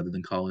NFL rather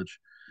than college.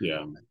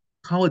 yeah,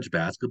 College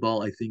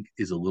basketball I think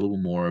is a little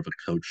more of a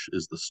coach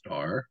is the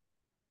star.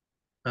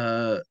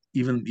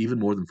 Even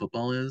more than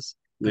football is,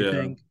 I yeah,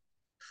 think,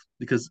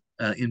 because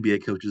NBA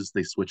coaches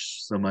they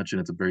switch so much, and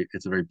it's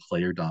a very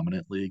player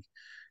dominant league.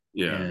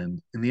 yeah,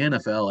 And in the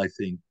NFL, I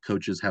think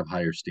coaches have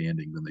higher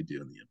standing than they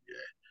do in the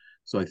NBA.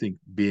 So I think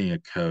being a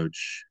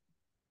coach,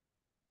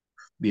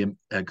 the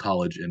at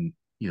college and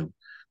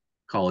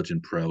college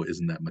and pro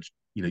isn't that much.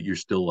 You're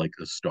still like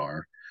a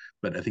star,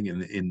 but I think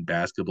in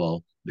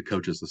basketball, the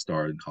coach is the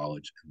star in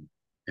college,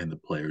 and the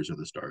players are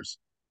the stars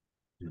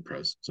in the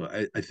pros. So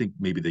I think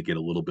maybe they get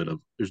a little bit of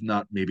there's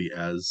not maybe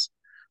as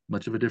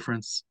much of a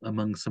difference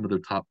among some of the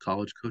top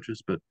college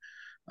coaches, but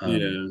um,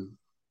 yeah.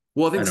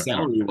 Well, I think I don't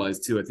salary wise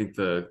too, I think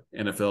the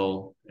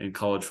NFL and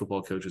college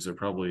football coaches are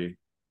probably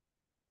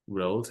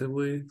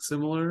relatively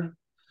similar.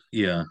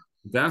 yeah,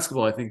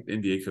 Basketball, I think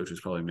NBA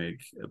coaches probably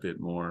make a bit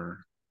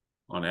more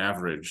on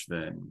average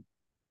than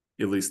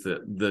at least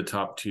the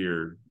top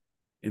tier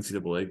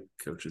NCAA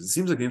coaches. It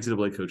seems like the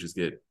NCAA coaches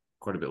get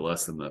quite a bit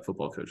less than the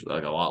football coaches,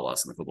 like a lot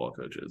less than the football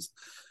coaches.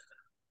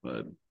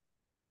 But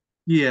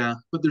yeah,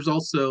 but there's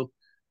also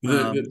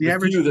the the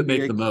average few that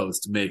make NBA the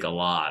most make a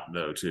lot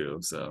though too.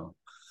 So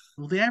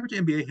well, the average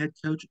NBA head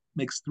coach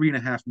makes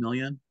 3.5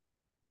 million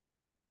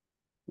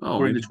oh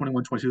according to maybe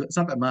 21-22. It's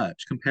not that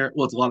much.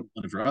 Well, it's a lot of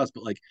money for us,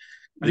 but like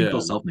I think Bill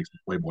yeah Self makes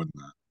way more than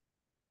that.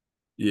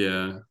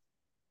 yeah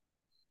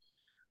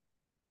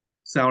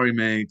Salary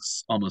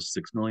makes almost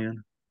 6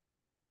 million.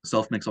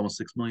 Self makes almost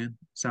 6 million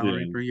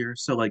salary yeah per year.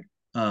 So like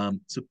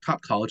so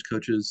top college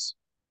coaches.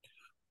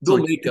 So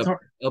they'll like make it's hard.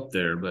 up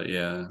there, but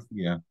yeah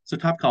Yeah. So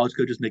top college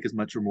coaches make as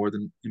much or more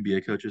than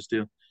NBA coaches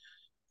do.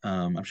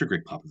 I'm sure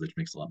Greg Popovich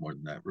makes a lot more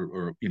than that,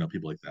 or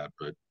people like that.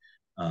 But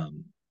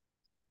um,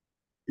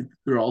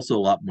 there are also a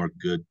lot more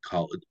good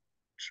college.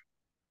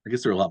 I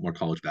guess there are a lot more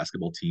college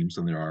basketball teams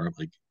than there are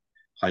like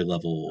high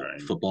level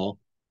right football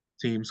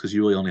teams because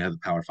you really only have the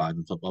Power Five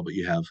in football, but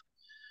you have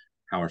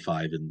Power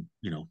Five and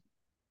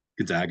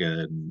Gonzaga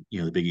and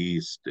the Big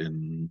East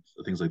and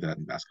things like that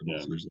in basketball.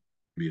 yeah. So there's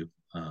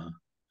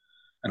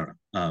I don't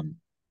know.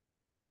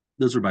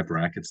 Those are my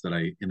brackets that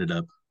I ended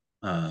up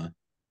uh,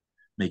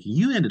 making.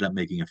 You ended up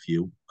making a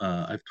few.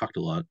 I've talked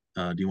a lot.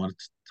 Do you want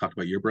to talk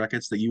about your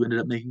brackets that you ended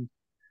up making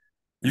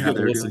and You how got the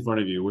they're list in doing?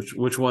 front of you.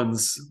 Which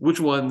ones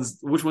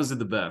did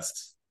the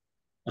best?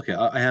 Okay,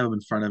 I have them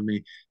in front of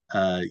me.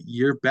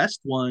 Your best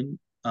one,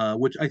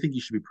 which I think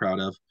you should be proud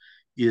of,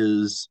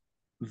 is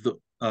the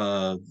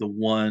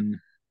one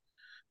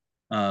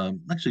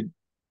actually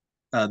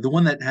the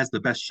one that has the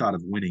best shot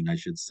of winning, I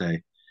should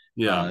say,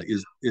 Yeah,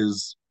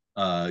 is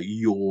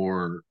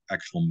your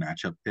actual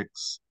matchup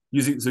picks.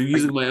 Like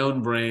using my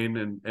own brain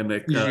and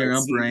like using your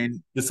own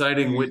brain,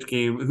 deciding you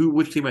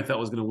which team I thought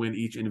was going to win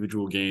each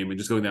individual game and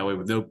just going that way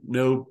with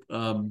no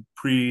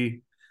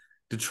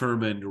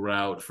predetermined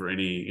route for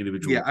any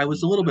individual yeah, I was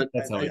a team. little bit.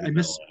 That's how I I did that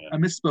miss. one.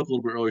 I misspoke a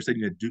little bit earlier, saying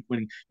you had Duke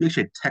winning. You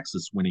actually had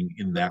Texas winning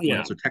in that one,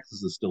 Yeah, so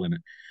Texas is still in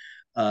it.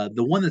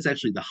 The one that's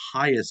actually the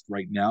highest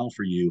right now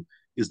for you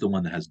is the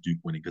one that has Duke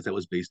winning because that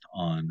was based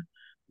on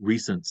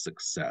recent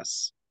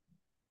success,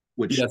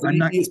 which yeah. So I'm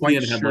not quite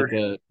ESPN had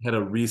sure.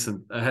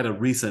 had a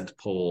recent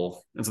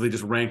poll, and so they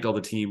just ranked all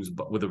the teams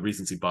with a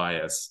recency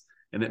bias,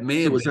 and it may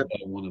So have was been that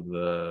by one of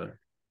the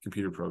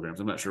computer programs.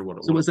 I'm not sure so what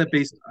it was that was.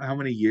 based on how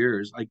many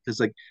years? Like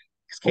because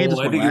Oh, Kansas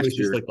I won think it last was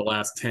just year, like the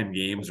last 10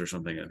 games or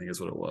something. I think is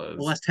what it the was.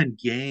 last 10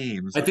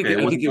 games. Okay, it I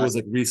think wasn't it last. was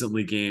like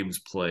recently games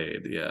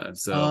played. Yeah.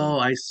 Oh,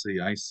 I see.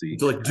 I see.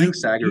 So like I think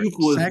Duke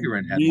was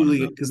Sagarin had one of really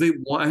those. because they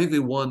won. I think they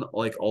won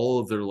like all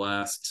of their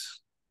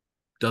last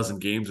dozen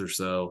games or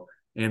so,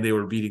 and they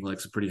were beating like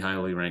some pretty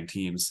highly ranked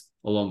teams.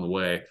 along the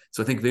way.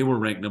 So I think they were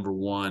ranked number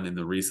one in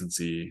the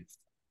recency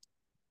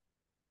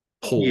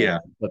Yeah.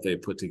 poll that they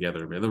put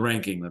together, the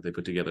ranking that they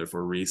put together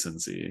for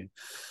recency.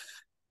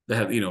 They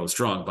have, a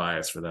strong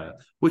bias for that,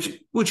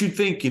 which you'd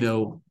think,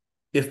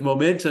 if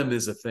momentum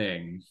is a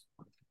thing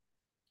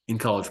in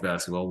college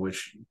basketball,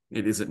 which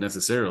it isn't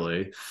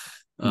necessarily,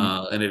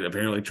 Mhm. and it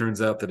apparently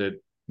turns out that it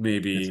It's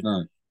maybe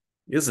not.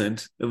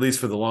 isn't, at least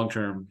for the long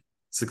term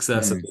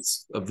success of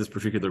Mhm. this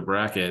particular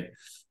bracket.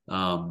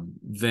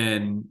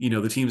 Then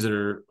the teams that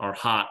are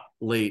hot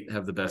late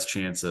have the best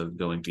chance of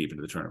going deep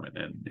into the tournament,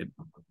 and it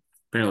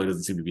apparently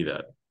doesn't seem to be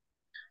that.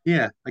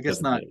 Yeah, I guess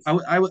That's the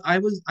not.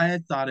 case. I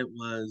had thought it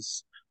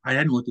was. I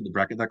hadn't looked at the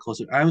bracket that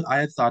closely. I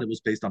had thought it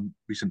was based on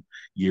recent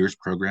years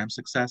program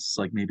success.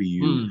 Like maybe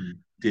you Hmm.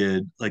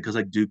 did like because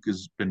like Duke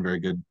has been very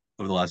good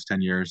over the last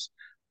 10 years,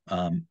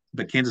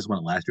 but Kansas won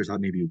it last year, so I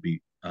thought maybe it would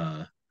be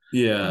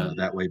Yeah.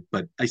 that way.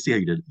 But I see how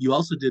you did. You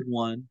also did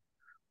one.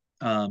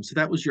 So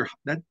that was your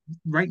that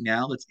right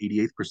now that's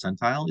 88th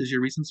percentile is your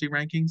recency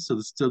ranking. So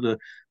the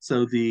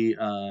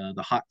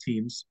hot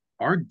teams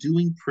are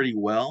doing pretty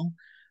well,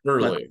 but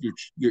Early.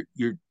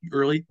 you're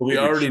early, We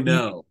already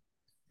know.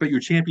 but your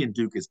champion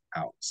Duke is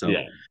out. So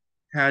Yeah.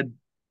 had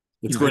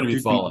It's going to had be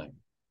Duke beaten falling.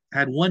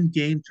 had one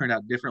game turned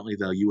out differently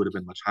though, you would have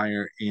been much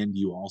higher, and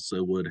you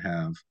also would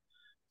have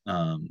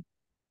um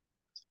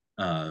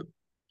uh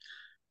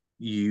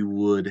you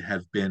would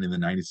have been in the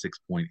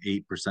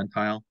 96.8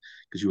 percentile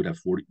because you would have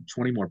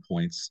 20 more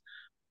points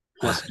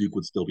plus Duke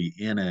would still be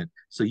in it.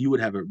 So you would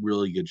have a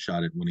really good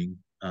shot at winning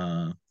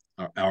our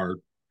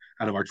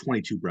out of our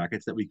 22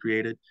 brackets that we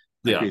created.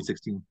 I Yeah. created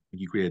 16,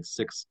 you created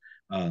six.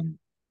 So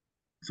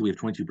we have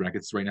 22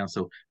 brackets right now.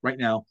 So right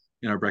now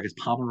in our brackets,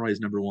 Pomeroy is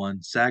number one,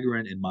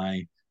 Sagarin and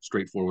my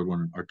straightforward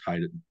one are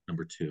tied at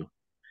number two.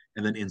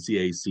 And then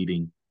NCAA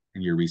seeding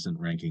and your recent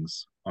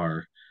rankings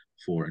are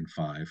 4 and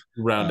 5.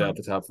 Round out Um,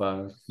 the top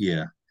five.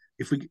 yeah.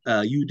 If we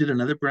you did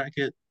another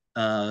bracket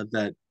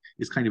that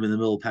is kind of in the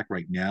middle of the pack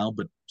right now,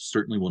 but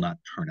certainly will not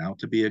turn out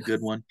to be a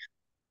good one.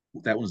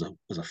 That one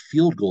was a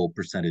field goal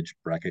percentage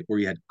bracket where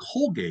you had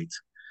Colgate,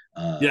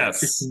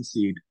 Yes. 15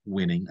 seed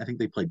winning. I think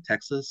they played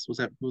Texas. Was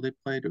that who they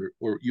played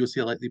or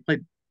UCLA? They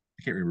played.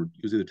 I can't remember.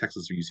 It was either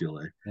Texas or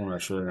UCLA. I'm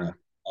not sure.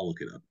 I'll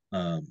look it up.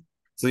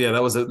 So yeah,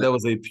 But that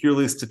was a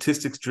purely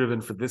statistics driven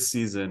for this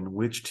season.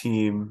 Which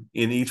team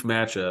in each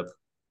matchup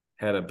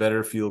had a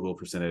better field goal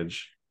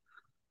percentage?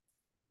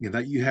 yeah,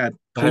 that you had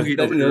That, Colgate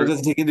that over it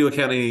doesn't take into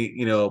account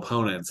any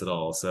opponents at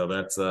all. So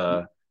that's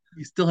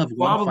you still have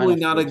one probably Final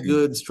not Four a team.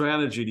 good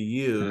strategy to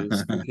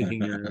use for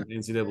picking your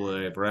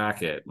NCAA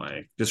bracket,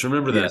 Mike. Just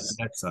remember that Yes.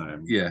 next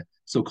time. Yeah.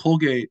 So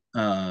Colgate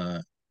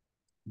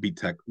beat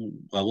Tech,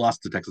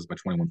 lost to Texas by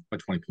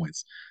 20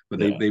 points, but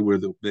Yeah. they were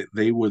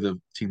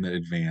the team that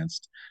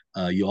advanced.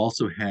 You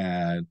also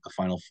had a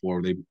Final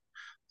Four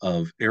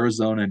of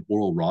Arizona and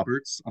Oral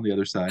Roberts on the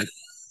other side,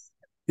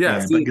 Yeah.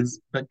 and See,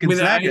 but I mean,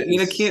 Gonzaga I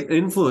is can't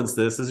influence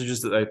this. This is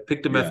just that I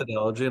picked a yeah,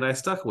 methodology and I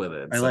stuck with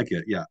it. I So like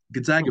it. Yeah,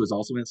 Gonzaga was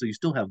also in it, so you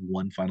still have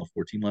one Final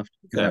Four team left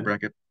in that okay.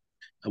 bracket,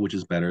 which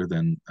is better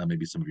than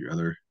maybe some of your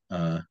other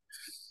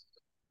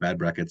bad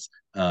brackets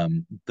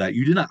that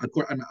you did not. Of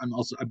course, I'm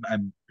also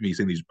I'm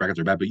saying these brackets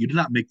are bad, but you did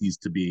not make these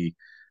to be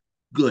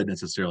good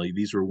necessarily.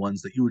 These were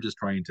ones that you were just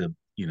trying to,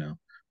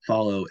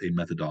 follow a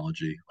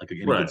methodology like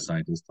any good Right.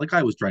 scientist, like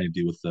I was trying to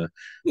do with the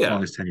Yeah.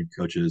 longest tenured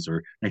coaches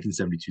or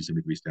 1972,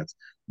 73 stats.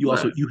 You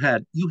also Right.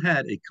 you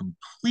had a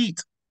complete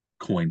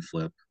coin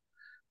flip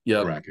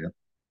Yep. bracket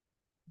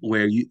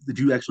where you did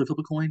you actually flip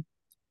a coin?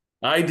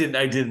 I didn't.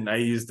 I didn't. I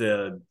used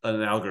an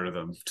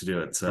algorithm to do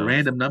it. A So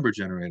random number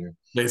generator.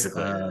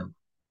 basically, Uh,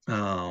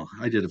 oh,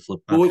 I did a flip.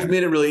 but which Okay.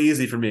 made it really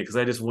easy for me because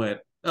I just went,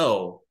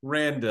 oh,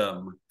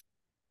 random,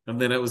 and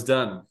then it was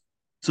done.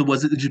 So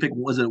did you pick,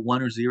 was it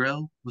one or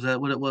zero? Was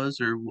that what it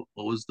was? Or what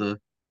was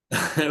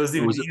It was or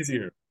even was it?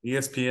 easier.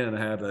 ESPN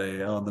had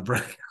a on the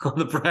bracket on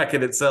the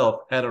bracket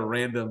itself had a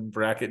random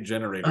bracket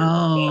generator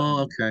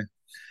Oh, button, okay.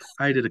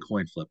 I did a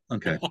coin flip.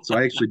 Okay. So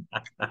I actually,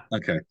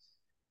 okay.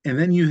 And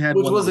then you had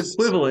which one that was was,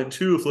 equivalent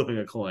to flipping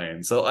a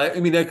coin. So I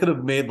mean, I could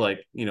have made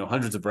like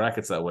hundreds of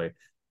brackets that way,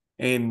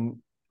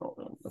 and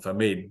if I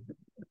made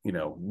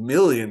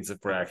millions of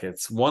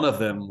brackets, one of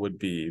them would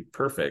be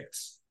perfect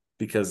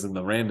because in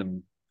the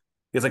random,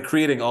 it's like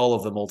creating all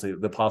of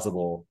the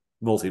possible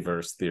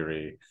multiverse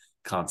theory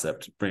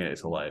concept, bringing it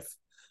to life.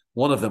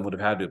 One of them would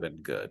have had to have been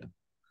good.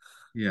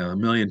 a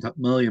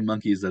million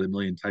monkeys that a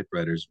million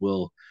typewriters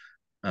will,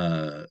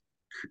 uh,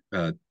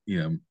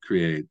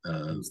 create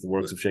It's the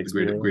works of the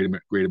great,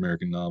 Shakespeare. great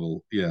American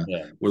novel. Yeah.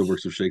 Yeah. Or the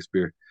works of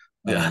Shakespeare.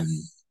 Yeah. Um,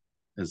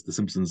 as the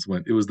Simpsons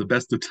went, it was the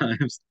best of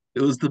times.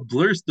 It was the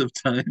blurst of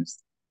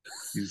times.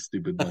 You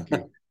stupid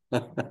monkey.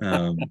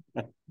 Um,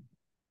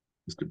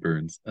 Mr.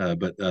 Burns.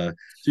 So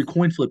your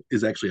coin flip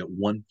is actually at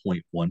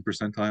 1.1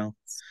 percentile.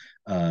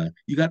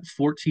 You got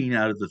 14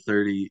 out of the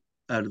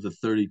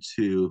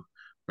 32,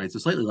 right? So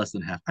slightly less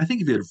than half. I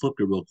think if you had flipped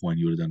a real coin,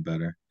 you would have done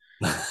better.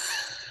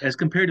 As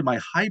compared to my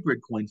hybrid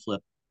coin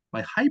flip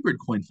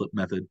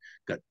method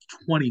got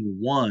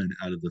 21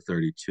 out of the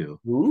 32.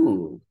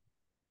 Ooh.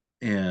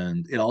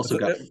 and it also So,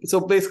 got, so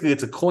basically,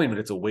 it's a coin, but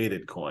it's a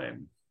weighted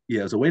coin.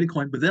 yeah, it was a weighted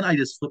coin. But then I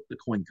just flipped the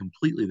coin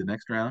completely the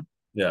next round,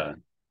 Yeah,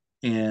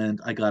 and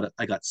I got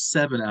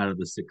 7 out of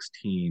the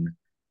 16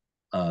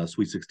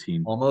 Sweet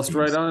 16 almost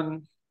right teams.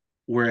 on.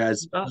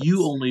 Whereas you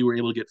Dots. only were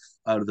able to get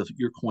out of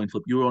your coin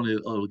flip, you were only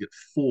able to get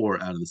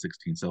 4 out of the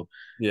 16. So,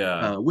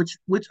 Yeah, which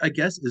I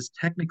guess is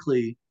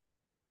technically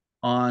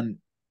on.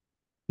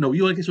 No,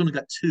 you I guess you only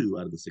got 2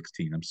 out of the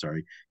 16. I'm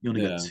sorry, you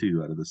only got yeah.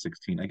 2 out of the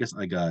 16. I guess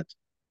I got,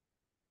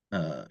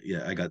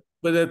 yeah,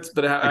 But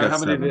I got how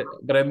many 7.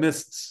 but I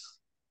missed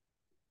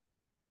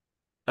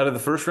out of the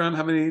first round.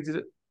 How many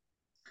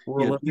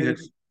were You eliminated?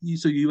 had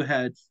so you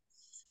had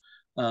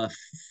uh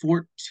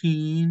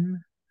 14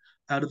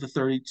 out of the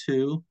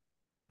 32.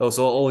 Oh,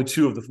 so only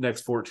two of the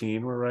next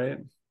 14 were right.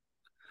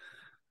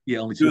 Yeah,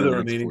 only Two 2 of out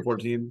of the the next remaining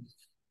 14. 14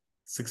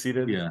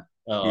 succeeded. Yeah,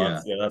 Oh,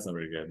 yeah, yeah, that's not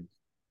very good.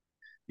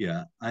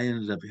 yeah. I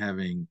ended up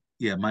having,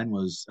 yeah, mine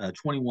was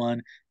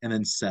 21 and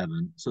then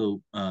 7.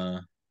 So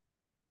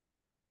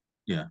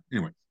yeah.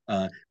 Anyway,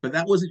 but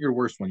that wasn't your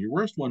worst one. Your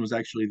worst one was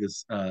actually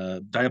this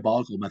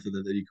diabolical method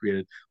that you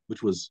created,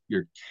 which was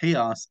your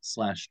chaos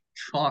slash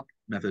chalk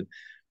method,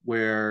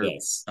 where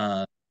Yes.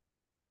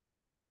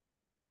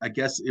 I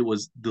guess it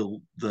was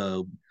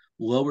the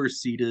lower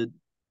seeded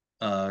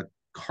uh,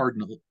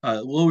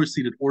 lower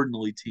seeded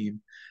ordinally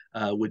team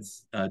would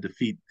Yes.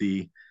 defeat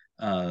the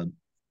uh,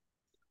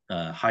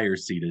 higher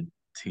seeded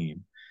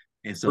team,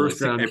 and so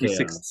First round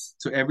chaos.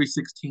 every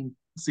 16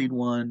 seed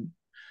one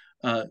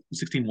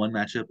 16-1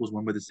 matchup was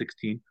won by the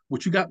 16,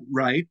 which you got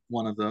right,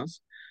 one of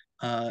those.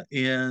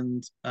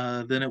 And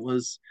then it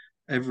was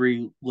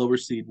every lower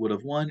seed would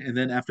have won. And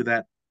then after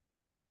that,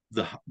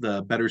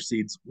 the better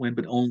seeds win,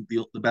 but only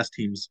the best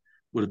teams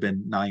would have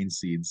been 9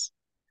 seeds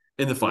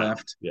In the final.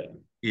 left. Yeah.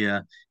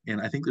 Yeah.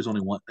 And I think there's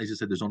only one, I just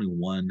said there's only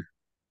one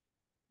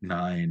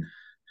 9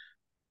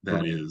 that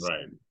Remaining, is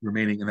right.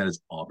 remaining, and that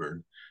is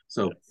Auburn.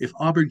 So if Yes.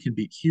 Auburn can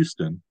beat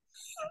Houston,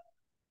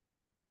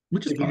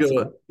 which is It could go,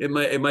 possible.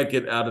 it might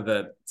get out of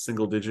that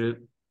single digit.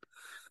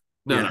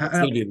 No, Yeah. no, it's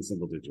gonna be in the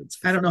single digits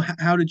for I don't sure. know.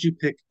 How did you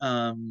pick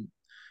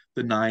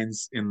the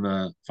nines in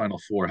the final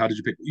four? How did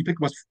you pick? You picked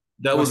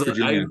That was West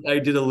Virginia. I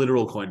did a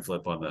literal coin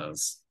flip on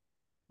those.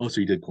 Oh, so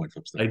you did coin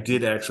flips I there.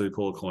 did Okay. actually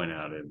pull a coin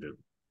out and do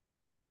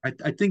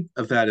I think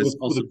of that as with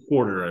also a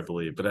quarter, I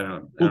believe, but I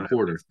full don't have it.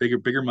 quarter,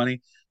 bigger money.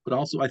 But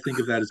also, I think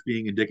of that as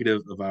being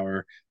indicative of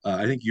our.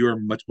 I think you are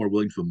much more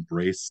willing to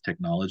embrace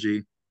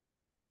technology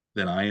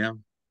than I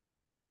am.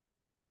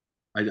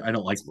 I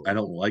Possible.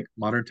 don't like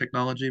modern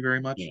technology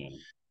very much. Yeah.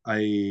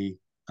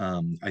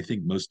 I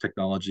think most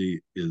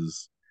technology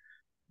is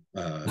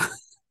uh,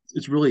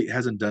 it's really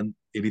hasn't done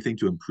anything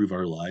to improve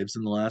our lives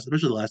in the last,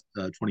 especially the last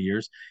 20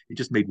 years. It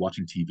just made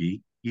watching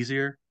TV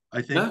easier,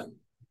 I think,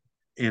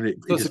 Yeah. and it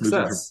So just moves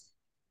information. success.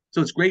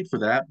 So it's great for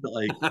that, but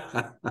like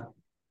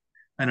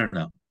I don't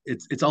know,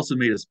 it's also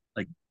made us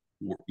like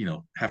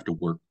have to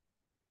work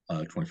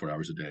 24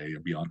 hours a day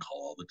and be on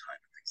call all the time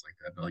and things like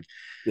that. But like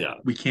Yeah.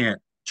 we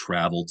can't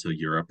travel to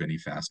Europe any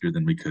faster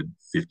than we could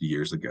 50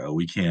 years ago.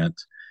 We can't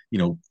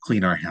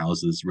clean our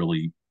houses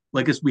really.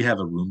 Like, I guess we have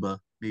a Roomba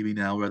maybe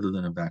now rather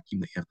than a vacuum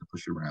that you have to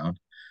push around.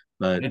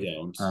 But I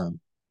don't. um,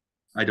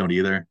 I don't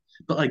either.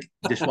 But like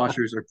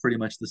dishwashers are pretty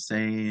much the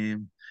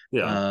same.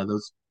 Yeah.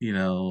 Those,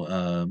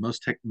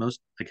 most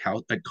like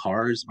how like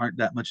cars aren't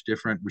that much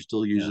different. We're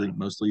still Yeah. usually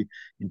mostly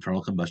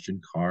internal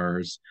combustion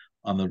cars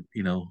on the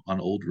on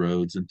old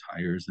roads and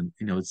tires, and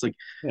it's like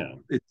Yeah.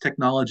 it's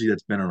technology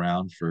that's been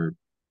around for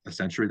a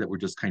century that we're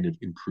just kind of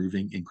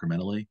improving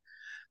incrementally.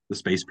 The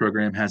space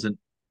program hasn't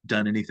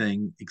done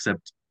anything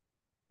except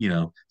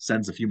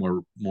sends a few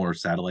more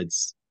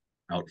satellites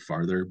out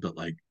farther, but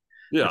like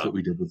that's Yeah. what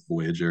we did with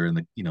Voyager, and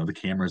the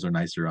cameras are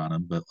nicer on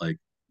them, but like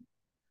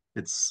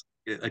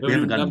like we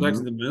haven't gone to Gone the back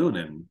to moon the moon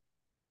in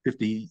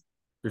 50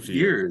 50 years.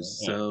 years,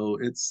 Yeah. so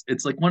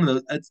it's like one of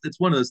those it's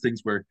one of those things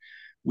where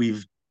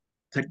we've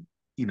tech,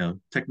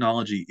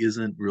 technology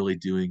isn't really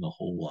doing a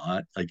whole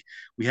lot. Like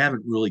we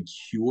haven't really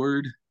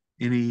cured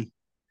any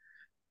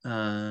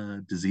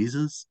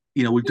diseases.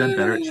 Eh, We've there's done been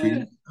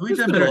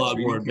a better at lot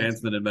more treating cancer.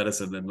 advancement in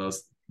medicine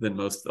than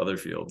most other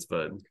fields,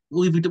 but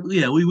We're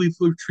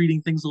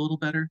treating things a little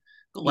better,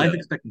 but yeah, life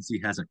expectancy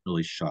hasn't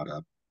really shot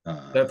up,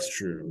 that's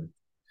true.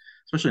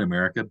 especially in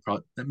America.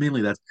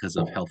 Mainly that's because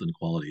of health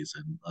inequalities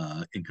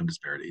and income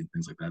disparity and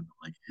things like that.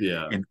 Like,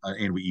 Yeah.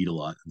 and we eat a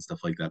lot and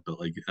stuff like that. But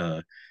like,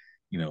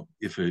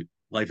 if a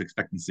life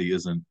expectancy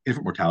isn't,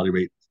 infant mortality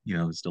rate,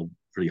 is still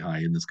pretty high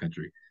in this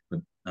country, but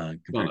Gone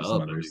compared to some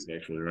up, I think, others.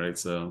 actually, right?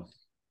 So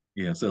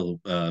Yeah. So,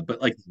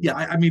 but like, yeah,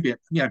 I maybe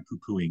yeah, I'm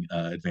poo-pooing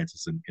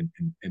advances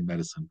in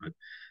medicine, but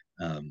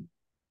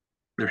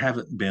there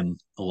haven't been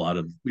a lot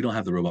of. We don't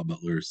have the robot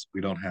butlers.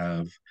 We don't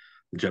have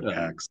the yeah.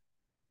 jetpacks.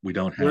 We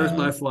don't Where's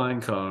my have.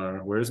 flying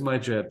car? Where's my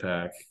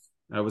jetpack?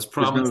 I was There's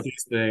promised no.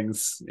 these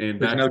things in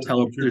There's Back no to the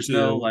Future There's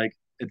no 2. like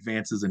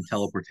advances in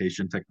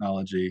teleportation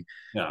technology.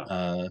 Yeah.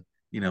 Uh,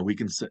 we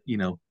can.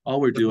 All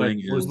we're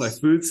doing Where's my is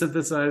food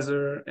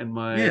synthesizer and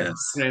my yes,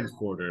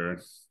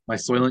 transporter? my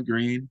Soylent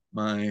Green,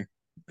 my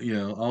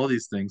all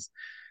these things.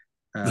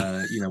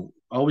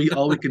 All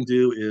we can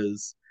do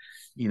is,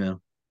 you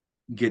know,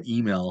 get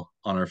email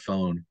on our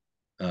phone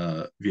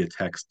via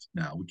text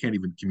now. We can't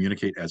even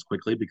communicate as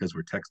quickly because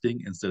we're texting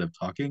instead of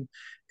talking,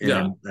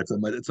 Yeah,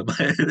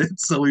 and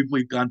so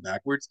we've gone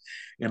backwards,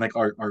 and like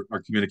our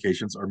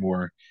communications are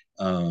more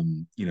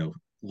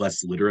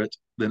less literate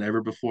than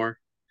ever before.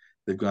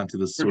 They've gone to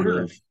this for sort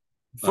sure. of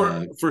For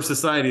uh, for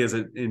society as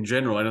in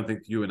general, I don't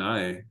think you and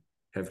I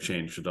have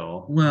changed at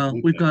all. well,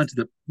 we've gone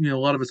to a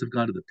lot of us have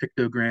gone to the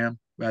pictogram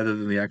rather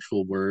than the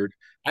actual word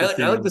for I like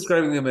things.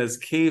 describing them as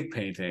cave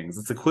paintings.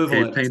 It's Cave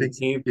equivalent to paintings,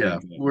 cave yeah,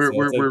 paintings. we're So it's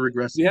we're, like we're we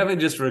regressing. haven't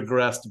just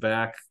regressed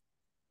back,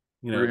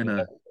 We're to in a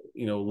have,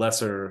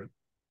 lesser,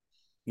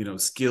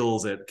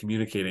 skills at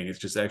communicating. It's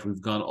just actually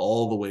we've gone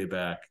all the way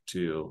back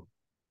to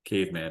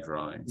caveman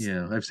drawings.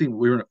 Yeah, I've seen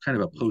we're in kind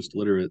of a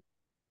post-literate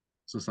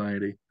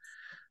society,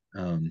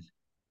 um,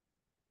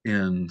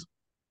 and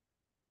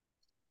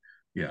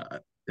yeah,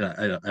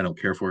 I don't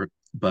care for it,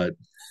 but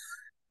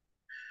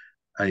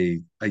I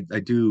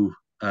do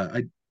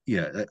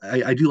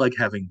I do like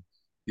having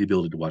the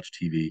ability to watch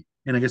TV,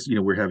 and I guess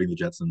we're having the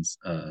Jetsons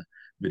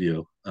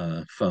video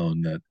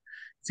phone that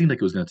seemed like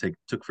it was going to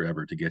took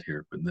forever to get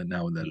here, but then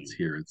now that it's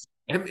here, it's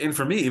And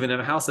for me, even in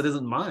a house that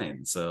isn't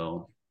mine,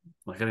 so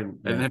like I didn't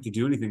yeah. have to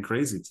do anything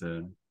crazy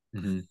to.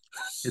 Hmm.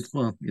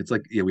 It's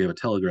like we have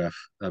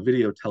a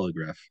video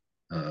telegraph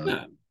uh,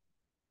 Yeah,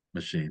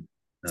 machine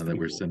it's that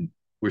pretty cool.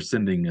 we're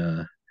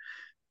sending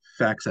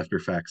fax after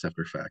fax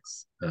after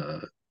fax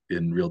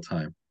in real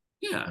time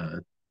Yeah, uh,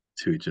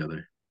 to each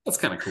other. that's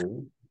kind of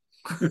cool.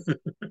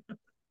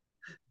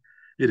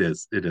 It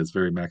is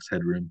very Max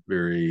Headroom,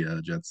 very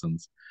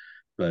Jetsons,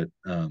 but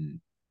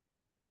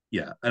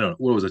yeah, I don't know.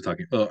 What was I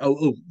talking?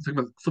 Talking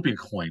about flipping a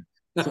coin.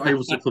 So I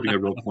was flipping a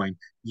real coin.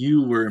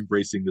 You were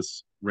embracing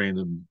this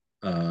random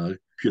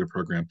computer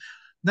program,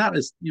 not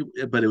as you,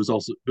 but it was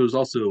also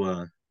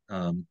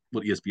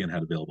what ESPN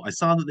had available. I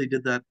saw that they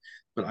did that,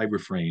 but I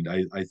refrained.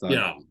 I thought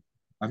Yeah,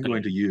 I'm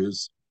going to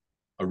use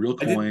a real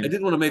I coin.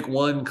 did want to make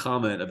one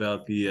comment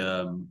about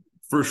the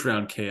first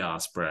round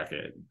chaos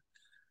bracket.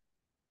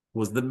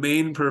 Was the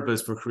main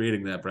purpose for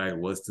creating that bracket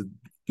was to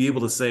be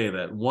able to say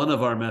that one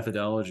of our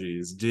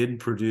methodologies did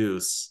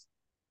produce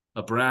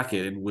a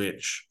bracket in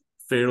which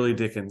Fairleigh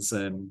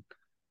Dickinson,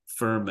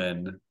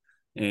 Furman,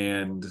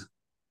 and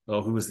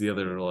who was the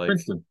other, like,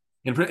 Princeton.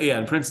 in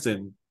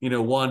Princeton,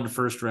 won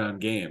first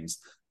round games,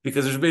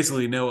 because there's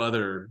basically no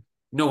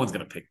one's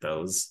gonna pick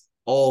those,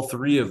 all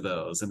three of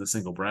those in the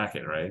single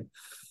bracket, right?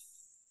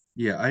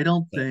 Yeah, I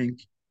don't So think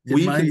in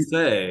we my can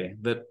say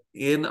that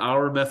in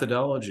our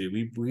methodology,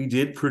 we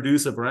did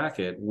produce a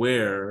bracket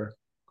where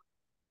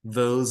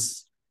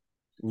those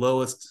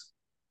lowest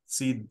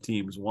seed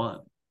teams won.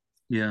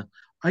 yeah,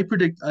 I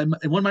predict one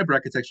of my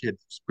brackets actually had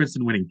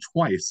Princeton winning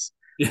twice,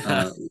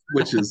 Yeah,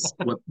 which is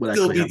what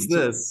still actually beats happened.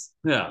 So this.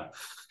 Yeah,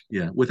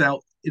 yeah,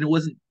 without it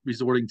wasn't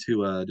resorting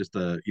to just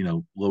a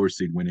lower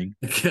seed winning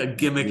a either.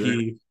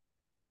 gimmicky,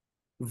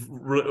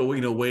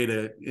 way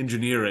to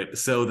engineer it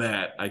so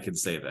that I can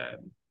say that.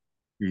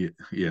 Yeah,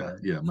 yeah,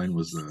 But yeah. Mine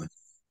was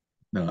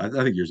no. I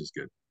think yours is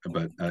good,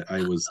 but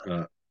I was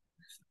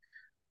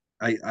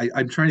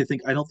I'm trying to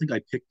think. I don't think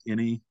I picked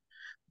any.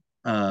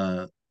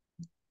 Uh,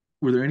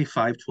 were there any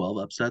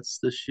 5-12 upsets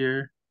this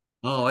year?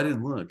 oh, I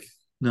didn't look.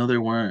 No,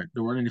 there weren't.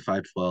 There weren't any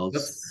 5-12s.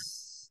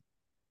 That's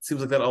seems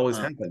like that always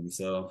Uh, happens.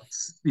 So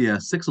yeah,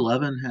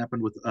 6-11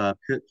 happened with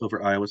Pitt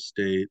over Iowa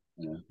State.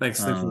 yeah.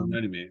 Thanks for Um,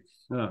 reminding me.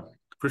 Yeah,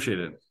 appreciate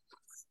it.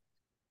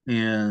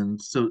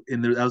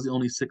 that was the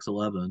only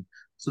 6-11.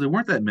 So there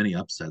weren't that many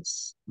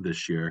upsets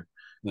this year.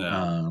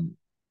 Yeah, Um,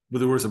 but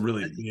there were some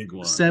really big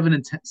ones. 7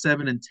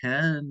 and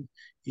 10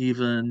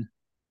 even.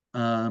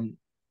 Um,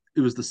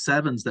 it was the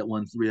sevens that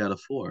won 3 out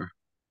of 4,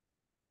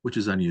 which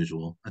is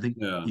unusual. I think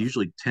Yeah,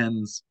 usually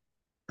tens.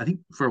 I think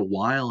for a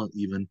while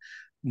even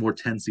more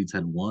 10 seeds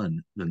had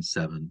won than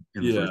seven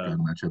in the first yeah,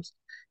 round matchups.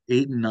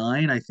 8 and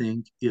 9, I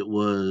think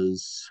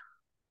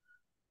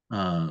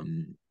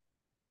um,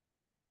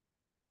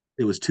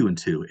 it was 2 and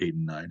 2, 8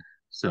 and 9.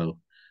 So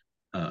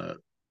uh,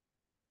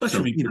 that should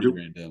so be pretty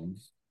random.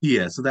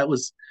 yeah, so there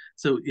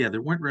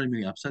weren't really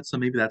many upsets. So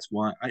maybe that's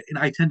why.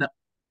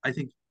 I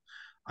think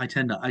I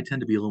tend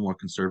to be a little more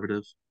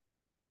conservative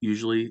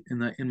usually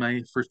in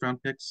my first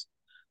round picks.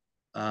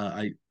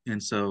 I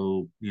and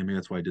so maybe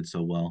that's why I did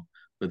so well.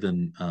 But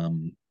then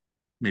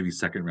maybe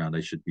second round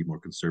I should be more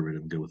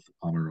conservative and go with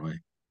Pomeroy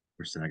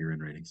or Sagarin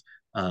ratings.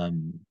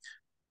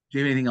 Do you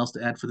have anything else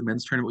to add for the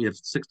men's tournament? We have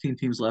 16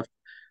 teams left.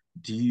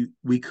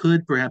 We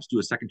could perhaps do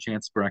a second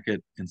chance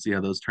bracket and see how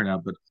those turn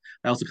out, but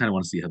I also kind of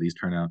want to see how these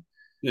turn out.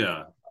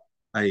 Yeah,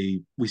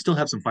 We still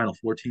have some Final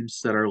Four teams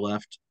that are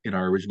left in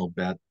our original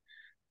bet.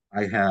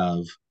 I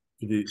have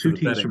for two the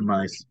teams betting from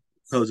my portion.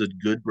 supposed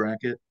good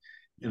bracket,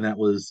 and Yeah, that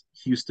was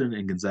Houston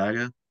and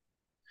Gonzaga.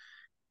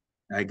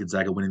 I had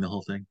Gonzaga winning the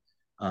whole thing.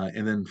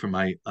 And then from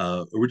my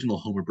original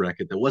Homer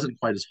bracket, that wasn't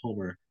quite as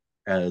Homer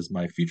as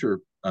my future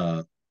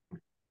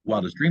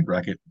Wildest Dream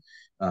bracket.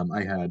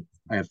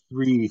 I have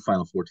three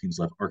Final Four teams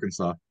left: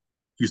 Arkansas,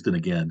 Houston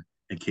again,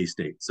 and K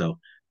State. So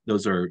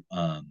those are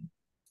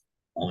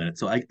all in it.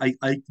 So I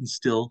can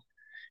still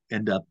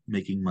end up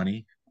making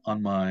money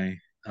on my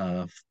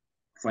uh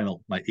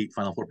my 8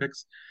 Final Four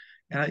picks,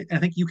 and I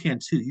think you can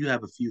too. You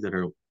have a few that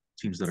are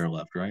teams that are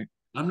left, right?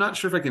 I'm not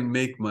sure if I can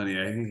make money.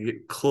 I can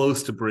get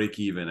close to break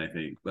even, I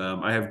think.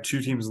 I have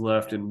two teams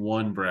left in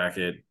one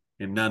bracket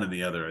and none in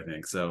the other, I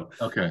think. So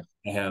Okay.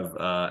 I have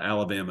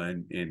Alabama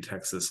and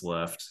Texas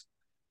left.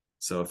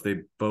 So if they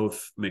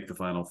both make the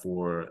Final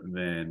Four,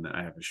 then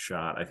I have a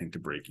shot, I think, to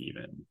break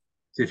even.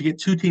 So if you get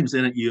two teams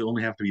in it, you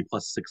only have to be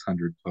plus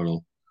 600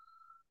 total.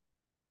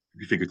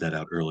 You figured that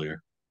out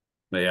earlier.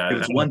 But yeah, If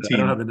it's one I don't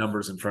team, have the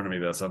numbers in front of me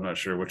though, so I'm not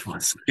sure which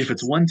ones. if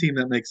it's one team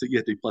that makes it, you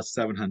have to be plus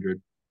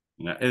 700.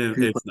 Yeah, Two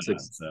it's plus not.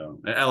 six. So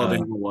Uh,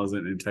 Alabama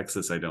wasn't, and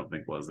Texas I don't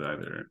think was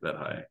either that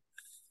high.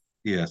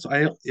 yeah. So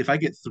if I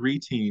get three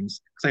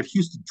teams, because I have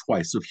Houston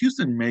twice. So if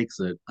Houston makes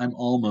it, I'm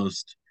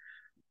almost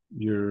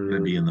gonna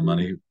You're be in the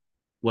money.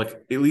 like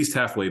at least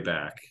halfway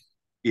back.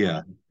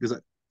 Yeah,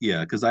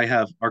 because I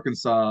have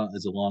Arkansas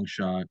as a long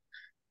shot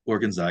or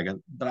Gonzaga,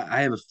 but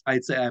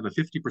I'd say I have a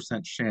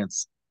 50%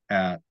 chance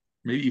at,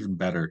 maybe even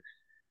better,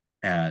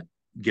 at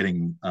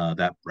getting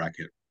that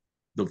bracket,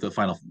 the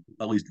final,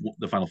 at least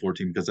the Final Four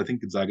team, because I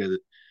think Gonzaga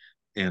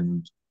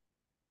and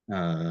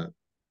uh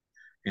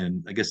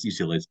and I guess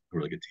UCLA is a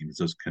really good team.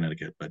 So is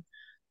Connecticut, but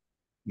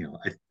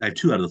I have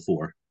two out of the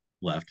four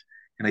left,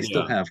 and I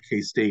still Yeah. have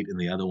K State in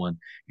the other one,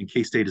 and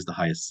K State is the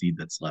highest seed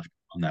that's left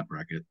on that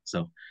bracket.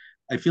 So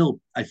I feel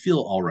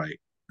all right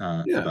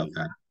Yeah. about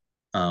that.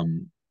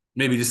 Um,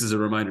 Maybe just as a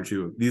reminder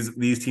too,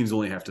 these teams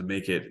only have to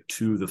make it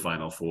to the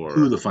Final to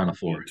Four the Final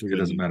Four, to it win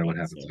doesn't the matter what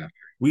event. happens So after.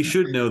 we Yeah,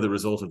 should know the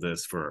result of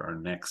this for our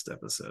next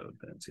episode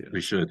then too.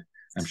 we So should.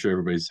 I'm sure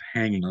everybody's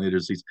hanging on the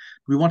edge. Do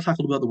we want to talk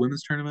a little about the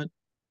women's tournament?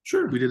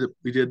 sure. We did it.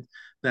 We did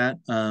that.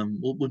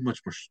 We'll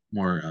much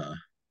more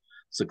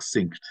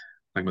succinct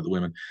talking about the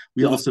women.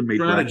 We Well, the also made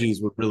bracket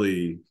strategies were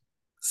really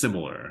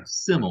similar.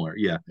 similar.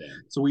 Yeah. Yeah.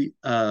 So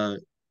the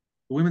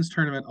women's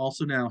tournament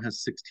also now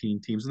has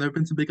 16 teams, and there have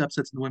been some big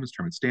upsets in the women's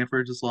tournament.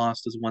 Stanford has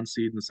lost as a 1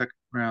 seed in the second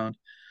round.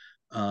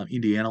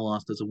 Indiana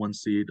lost as a 1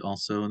 seed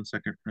also in the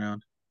second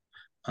round.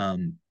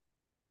 Um,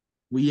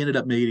 we ended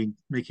up making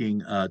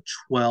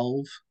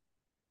 12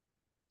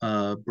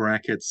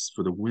 brackets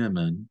for the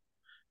women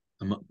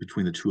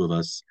between the two of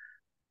us.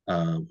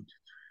 Uh,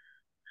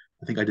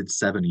 I think I did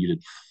seven, you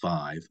did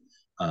five.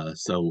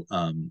 So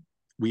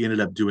we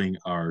ended up doing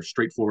our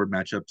straightforward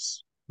matchups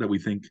that we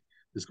think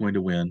is going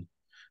to win.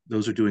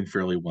 Those are doing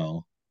fairly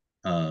well.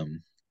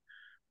 Um,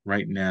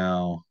 right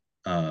now,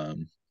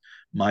 um,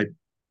 my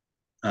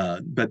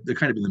but they're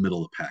kind of in the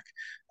middle of the pack.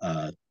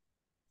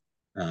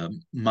 Uh,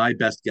 my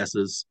best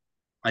guesses,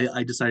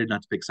 I decided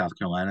not to pick South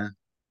Carolina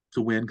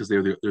to win because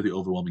they're the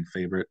overwhelming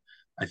favorite.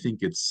 I think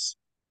they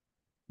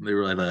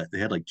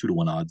had like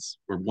 2-1 odds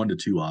or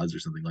 1-2 odds or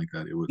something like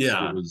that. It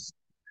Yeah. was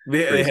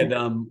They had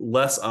crazy.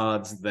 less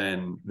odds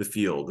than the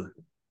field.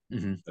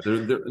 Hmm.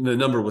 The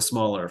number was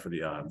smaller for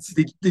the odds.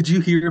 Did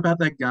you hear about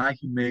that guy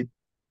who made,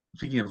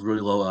 speaking of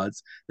really low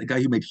odds, the guy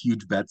who made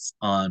huge bets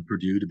on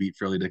Purdue to beat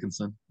Fairleigh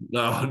Dickinson?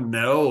 Oh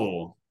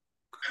no.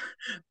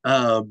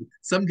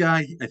 Some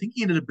guy, I think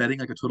he ended up betting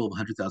like a total of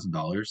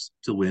 $100,000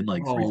 to win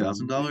like three Oh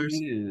thousand dollars.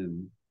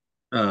 man.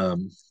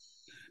 Um,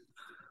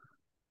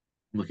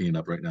 I'm looking it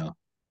up right now.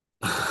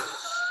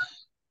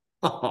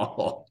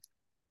 Oh.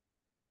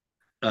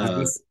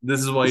 Uh,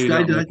 This is why this you guy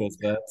don't make died. those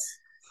bets.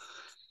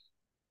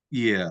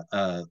 Yeah.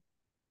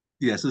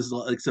 Yes, this is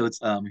like, so it's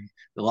the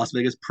Las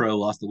Vegas Pro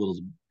lost a little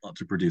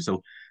to Purdue.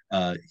 So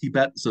he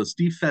bet, so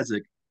Steve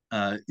Fezzik,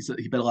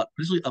 he bet a lot,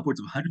 usually upwards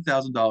of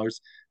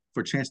 $100,000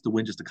 for a chance to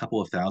win just a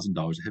couple of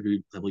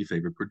 $1,000, heavily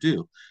favored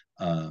Purdue.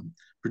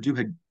 Purdue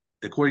had,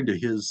 according to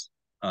his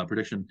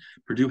prediction,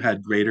 Purdue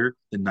had greater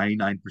than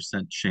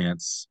 99%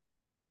 chance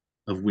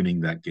of winning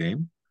that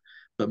game,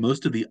 but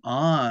most of the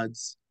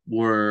odds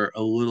were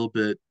a little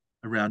bit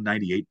around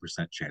 98%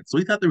 chance. So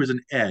he thought there was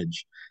an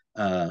edge.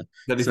 That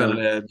he's on So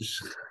an edge.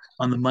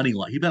 on the money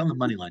line. He bet on the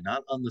money line,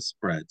 not on the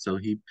spread. So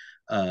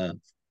uh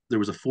there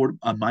was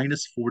a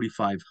minus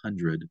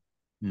 4,500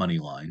 money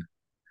line.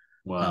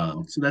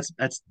 Wow. So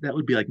that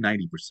would be like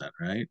 90%,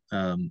 right?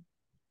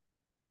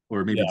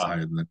 Or maybe it's Yeah.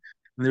 higher than that.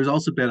 And there's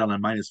also bet on a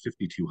minus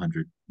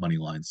 5,200 money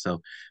line.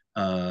 So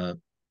uh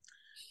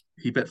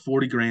he bet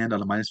 40 grand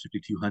on a minus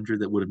 5,200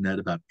 that would have net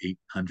about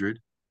 800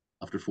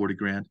 after 40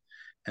 grand,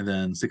 and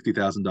then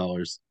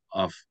 $60,000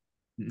 off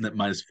net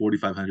minus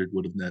 4,500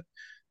 would have net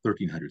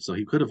 1,300. So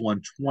he could have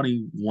won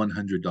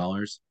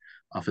 $2,100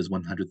 off his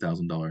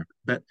 $100,000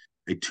 bet,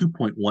 a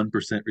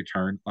 2.1%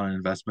 return on an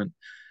investment,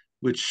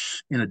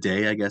 which in a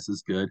day I guess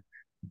is good,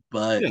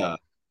 but Yeah.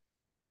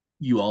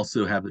 you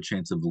also have the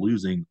chance of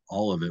losing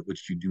all of it,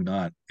 which you do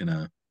not in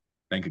a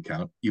bank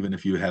account, even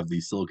if you have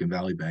the Silicon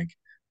Valley Bank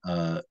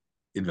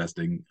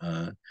investing.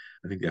 I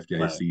think the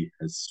Right. FDIC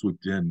has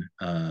swooped in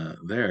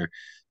there,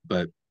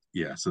 but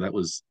yeah, so that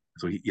was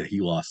so he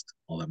lost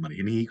all that money,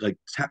 and he like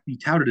he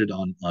touted it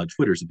on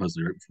Twitter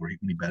supposedly right before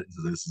when he bet.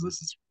 This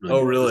is really Oh,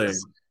 this really?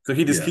 is So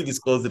yeah. he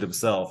disclosed it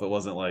himself. It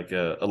wasn't like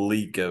a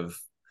leak of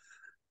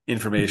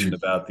information Mhm.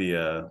 about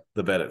the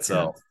bet Yeah.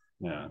 itself.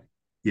 Yeah.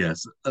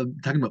 Yes,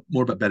 talking about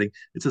more about betting.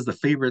 It says the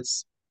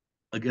favorites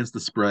against the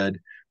spread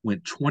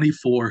went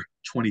 24,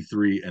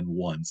 23, and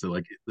 1. So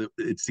like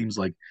it seems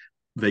like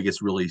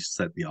Vegas really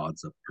set the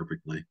odds up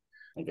perfectly.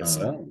 I guess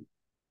Uh,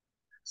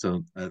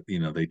 so.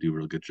 they do a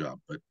really good job,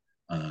 but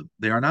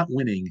they are not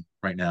winning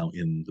right now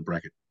in the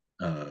bracket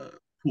uh,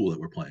 pool that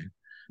we're playing.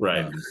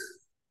 Right. Um,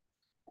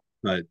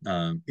 but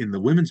in the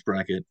women's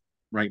bracket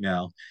right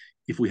now,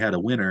 if we had a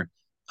winner,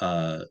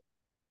 uh,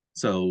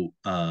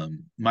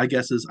 my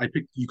guess is I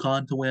picked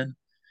UConn to win.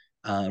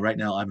 Right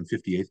now, I'm in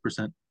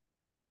 58th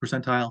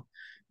percentile.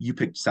 You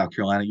picked South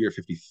Carolina. You're at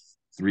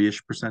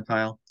 53-ish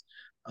percentile.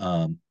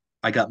 Um,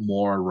 I got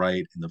more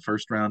right in the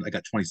first round. I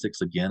got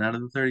 26 again out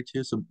of the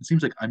 32. So it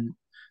seems like I'm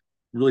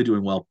really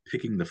doing well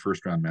picking the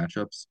first round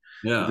matchups.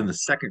 But then Yeah. the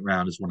second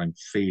round is when I'm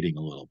fading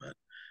a little bit.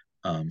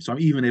 So I'm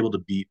even able to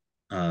beat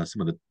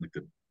some of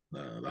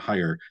the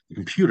higher the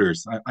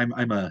computers. I'm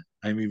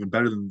even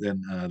better than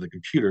the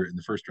computer in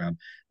the first round,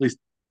 at least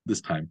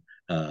this time.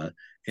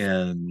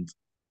 And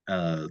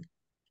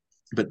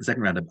but the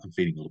second round I'm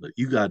fading a little bit.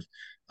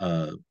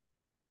 Uh,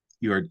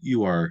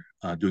 you are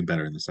doing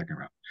better in the second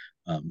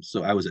round.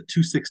 So I was at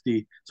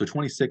 260, so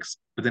 26,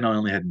 but then I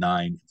only had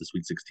 9 at the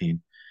Sweet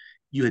 16.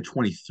 You had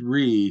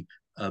 23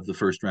 of the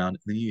first round,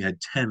 and then you had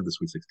 10 of the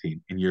Sweet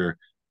 16 in your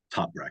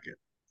top bracket.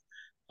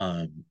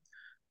 Um,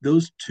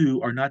 those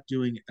two are not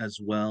doing as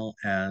well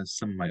as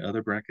some of my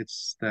other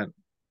brackets that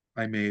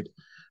I made.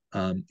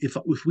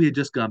 If we had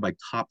just gone by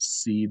top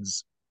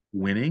seeds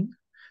winning,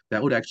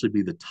 that would actually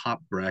be the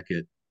top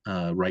bracket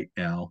right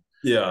now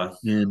Yeah.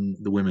 in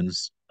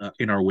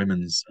our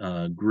women's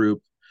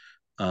group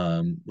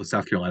with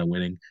South Carolina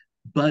winning,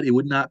 but it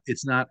would not.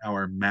 It's not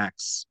our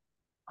max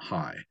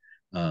high.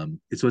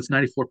 So it's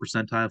 94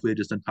 percentile. If we had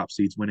just done top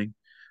seeds winning,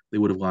 they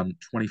would have won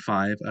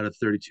 25 out of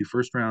 32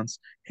 first rounds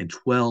and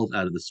 12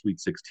 out of the Sweet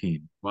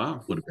 16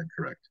 Wow. would have been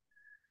correct.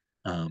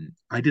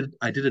 I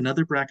did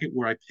another bracket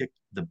where I picked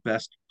the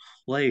best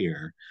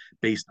player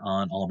based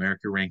on All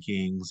America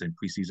rankings and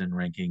preseason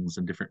rankings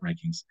and different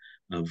rankings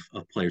of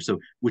players. So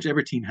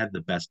whichever team had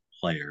the best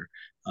player,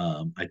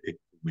 I picked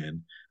to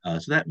win.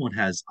 So that one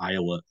has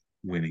Iowa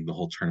winning the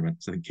whole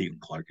tournament. So I think Caitlin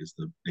Clark is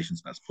the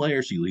nation's best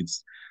player. She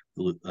leads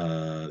the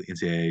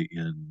NCAA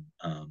in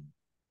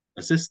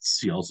assists.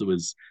 She also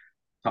is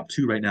top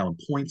 2 right now in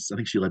points. I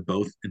think she led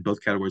both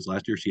categories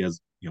last year. She has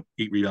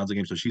 8 rebounds a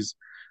game, so she's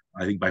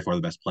I think by far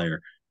the best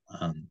player.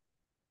 Um,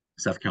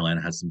 South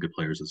Carolina has some good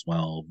players as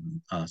well,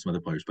 some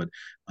other players, but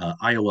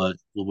Iowa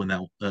will win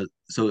that.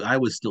 So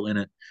Iowa's still in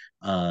it.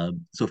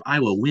 So if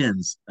Iowa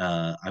wins,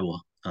 I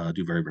will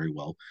do very very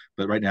well.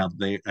 But right now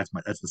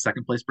that's the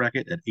second place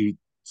bracket at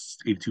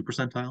 82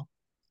 percentile.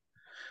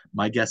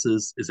 My guess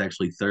is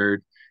actually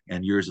third,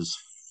 and yours is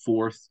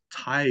fourth,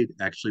 tied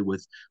actually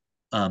with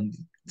um,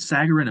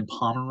 Sagarin and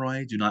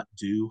Pomeroy do not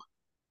do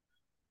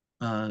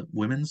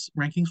women's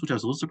rankings, which I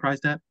was a little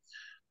surprised at.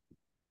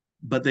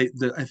 But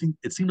I think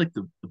it seemed like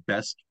the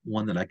best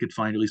one that I could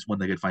find, at least one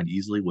that I could find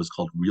easily, was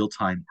called real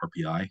time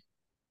RPI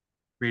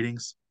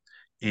ratings,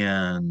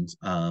 and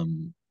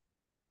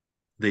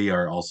they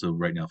are also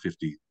right now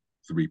 53%.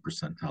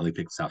 How they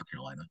picked South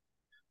Carolina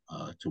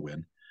to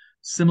win,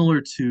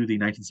 similar to the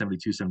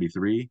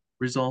 1972-73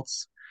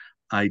 results.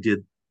 I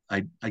did.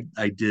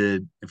 I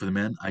did for the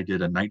men. I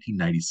did a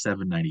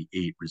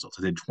 1997-98 results.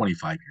 I did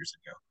 25 years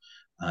ago.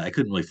 I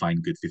couldn't really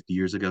find good 50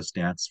 years ago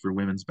stats for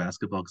women's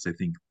basketball because I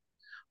think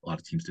a lot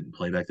of teams didn't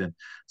play back then.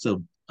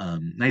 So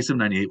 97,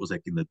 98 was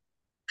like in the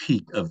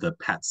peak of the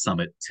Pat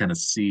Summit,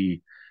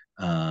 Tennessee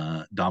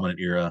dominant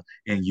era,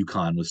 and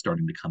UConn was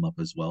starting to come up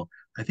as well.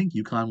 I think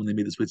UConn, when they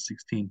made the Sweet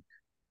 16,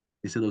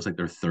 they said it was like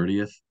their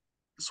 30th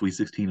Sweet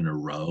 16 in a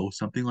row,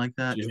 something like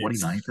that, Jeez.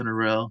 29th in a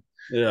row.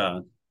 Yeah.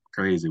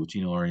 Crazy with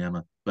Gino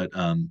Auriemma. But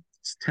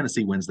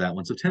Tennessee wins that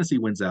one. So Tennessee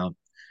wins out.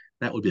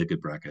 That would be a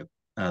good bracket.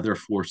 They're a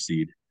 4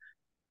 seed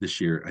this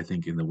year, I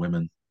think, in the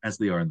women, as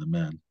they are in the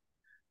men.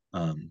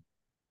 Um,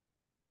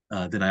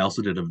 then I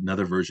also did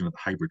another version of the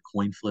hybrid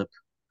coin flip.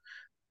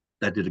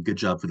 That did a good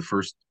job for the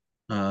first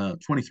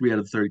 23 out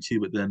of the 32,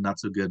 but then not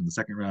so good in the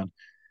second round.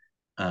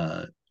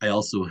 I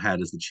also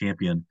had as the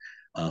champion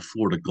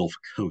Florida Gulf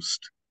Coast,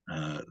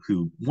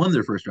 who won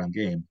their first round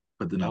game,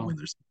 but did not Wow. win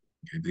their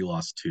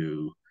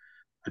game.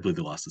 I believe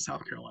they lost to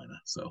South Carolina.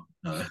 So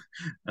uh,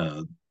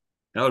 That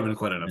would have been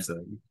quite an upset.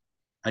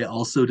 I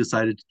also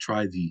decided to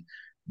try the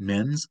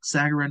men's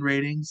Sagarin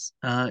ratings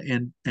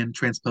and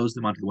transpose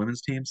them onto the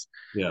women's teams.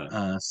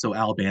 Yeah. So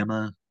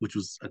Alabama, which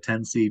was a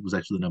 10 seed, was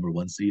actually the number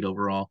 1 seed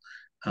overall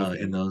in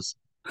Okay. those.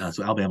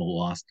 So Alabama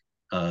lost,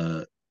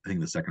 I think,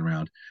 the second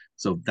round.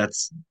 So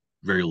that's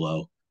very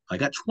low. I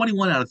got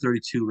 21 out of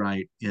 32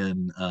 right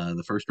in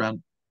the first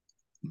round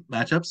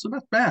matchups, so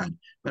not bad.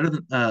 Better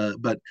than,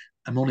 but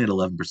I'm only at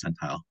 11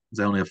 percentile because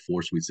I only have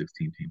 4 Sweet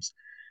 16 teams.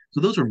 So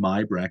those are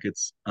my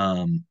brackets.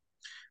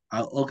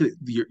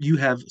 You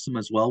have some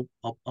as well.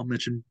 I'll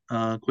mention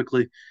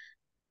quickly.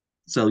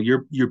 So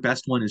your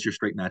best one is your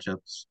straight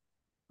matchups.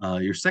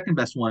 Your second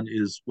best one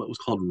is what was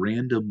called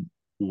random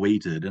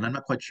weighted, and I'm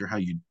not quite sure how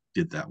you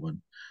did that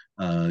one.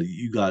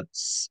 You got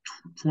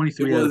It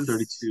 23 out of was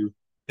 32.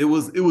 in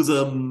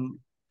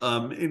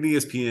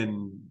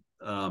ESPN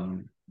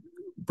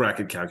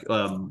bracket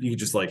you could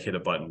just like hit a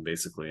button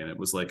basically, and it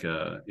was like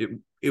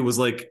it was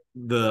like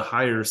the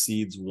higher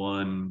seeds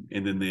won,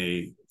 and then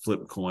they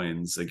flipped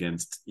coins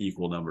against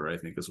equal number, I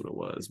think is what it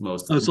was.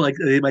 Oh, so like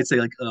they might say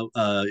like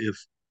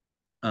if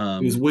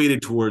It was um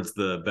weighted towards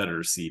the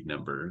better seed so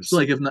numbers.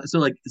 like if not so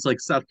like it's like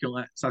South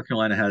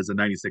Carolina has a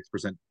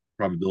 96%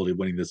 probability of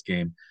winning this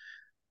game.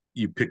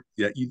 You pick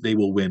yeah, they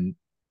will win.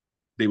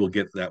 They will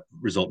get that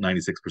result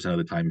 96% of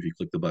the time if you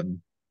click the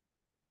button.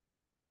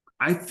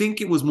 I think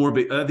it was more.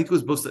 I think it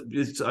was both.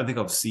 I think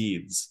of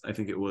seeds. I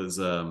think it was.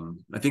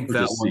 I think Or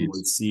that just one seeds.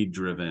 was seed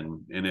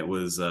driven, and it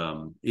was.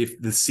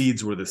 If the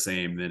seeds were the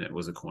same, then it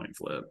was a coin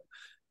flip.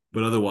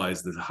 But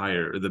otherwise,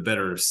 the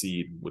better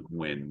seed would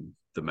win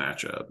the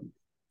matchup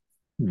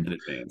Hmm. in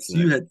advance. So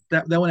you had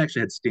that one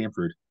actually had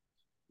Stanford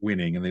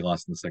winning, and they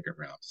lost in the second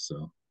round.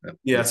 So that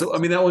Yeah. was So I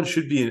mean, that one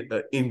should be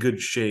in good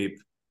shape,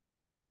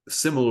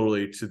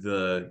 similarly to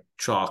the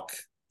chalk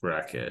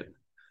bracket.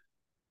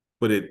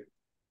 But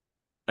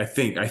I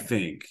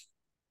think.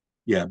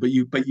 yeah. But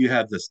you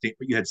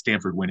had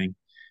Stanford winning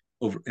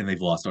over, and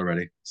they've lost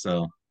already.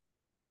 So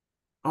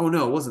Oh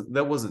no, it wasn't.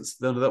 That wasn't.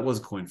 No, that was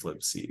coin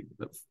flip seed.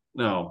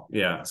 No,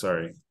 yeah,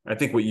 sorry. I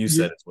think what you you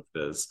said is what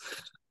it is.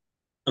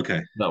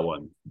 okay. That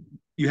one.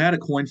 You had a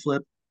coin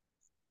flip,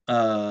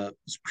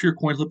 pure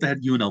coin flip that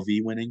had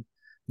UNLV winning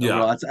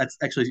overall. Yeah, That's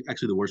actually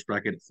the worst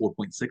bracket at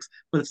 4.6,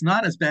 but it's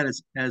not as bad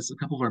as a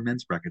couple of our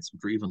men's brackets,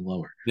 which are even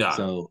lower. yeah,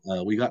 So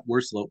we got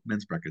worse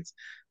men's brackets.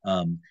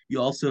 You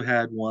also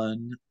had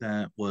one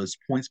that was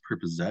points per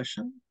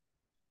possession,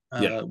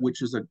 yeah,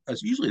 which is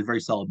usually a very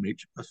solid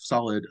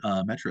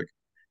metric.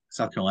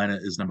 South Carolina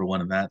is number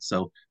one in that.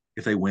 So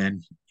if they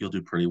win, you'll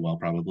do pretty well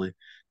probably.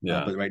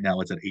 yeah. But right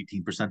now it's at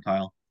 18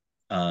 percentile.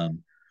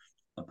 Um,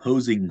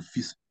 opposing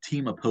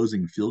team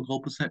opposing field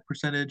goal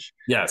percentage.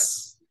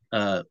 Yes.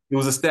 Uh, It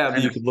was a stat that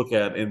kind you of could look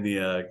at in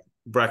the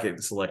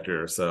bracket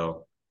selector.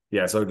 So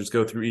yeah, so just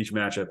go through each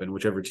matchup, and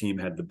whichever team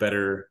had the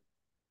better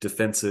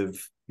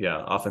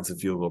offensive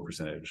field goal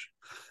percentage.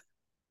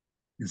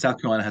 and South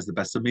Carolina has the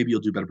best, so maybe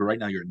you'll do better. But right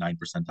now you're at 9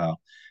 percentile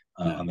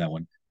Yeah, on that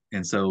one,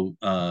 and so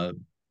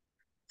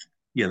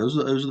yeah, those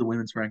are the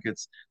women's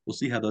brackets. We'll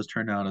see how those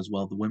turn out as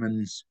well. The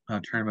women's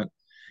tournament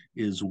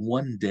is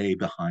one day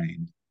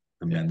behind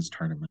the yeah, men's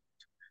tournament,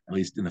 at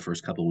least in the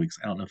first couple of weeks.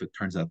 I don't know if it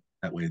turns out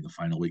that way in the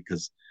final week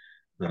because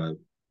the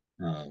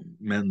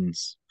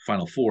men's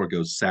final four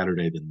goes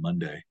Saturday then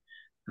Monday,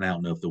 and I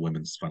don't know if the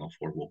women's final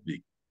four will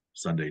be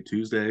Sunday,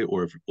 Tuesday,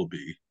 or if it will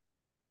be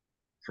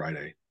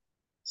Friday,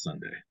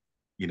 Sunday.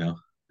 You know,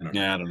 I don't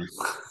know. yeah. I don't know.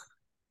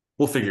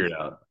 We'll figure it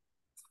out.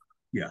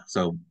 Yeah,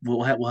 so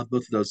we'll have both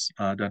of those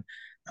done.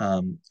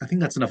 I think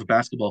that's enough of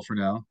basketball for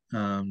now.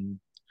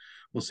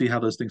 We'll see how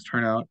those things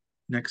turn out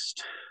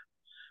next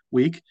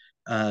week.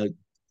 Uh,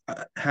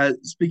 has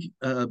speak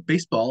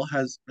baseball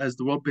has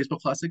the World Baseball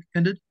Classic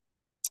ended?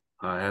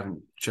 I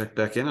haven't checked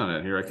back in on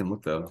it. Here, I can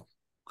look though.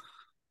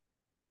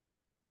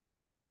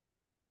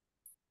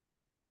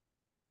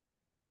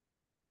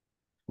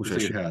 Wish Looks I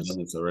like it should have has. done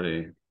this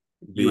already.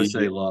 USA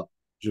The lost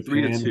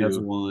three to Japan has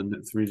two. won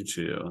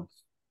 3-2.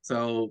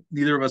 So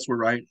neither of us were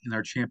right in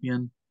our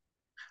champion.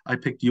 I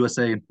picked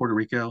USA and Puerto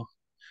Rico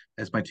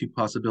as my two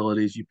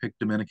possibilities. You picked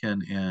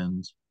Dominican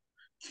and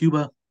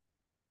Cuba.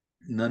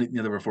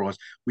 Neither of our four was.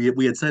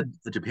 We had said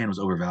that Japan was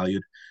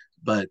overvalued,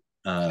 but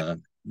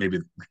maybe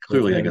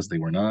clearly I Okay. guess they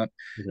were not.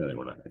 Okay, they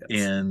were not, I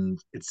guess. And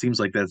it seems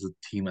like that's a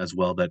team as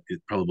well that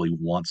it probably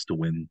wants to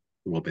win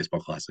the World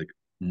Baseball Classic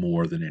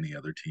more than any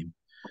other team.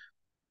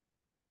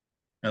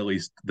 At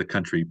least the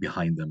country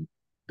behind them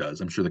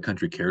does. I'm sure the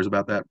country cares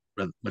about that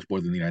much more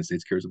than the United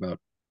States cares about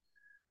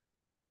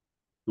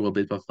the World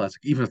Baseball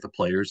Classic, even if the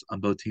players on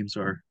both teams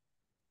are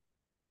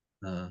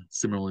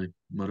similarly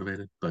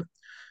motivated. But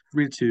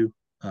 3-2,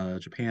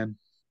 Japan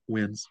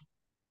wins.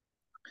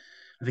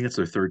 I think it's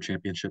their third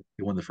championship.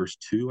 They won the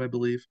first two, I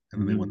believe,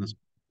 and then they won this. Mhm.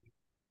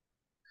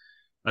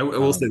 I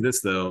will say Um,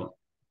 this though,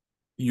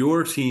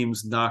 your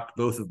teams knocked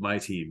both of my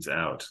teams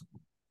out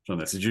from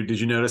this. Did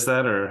you notice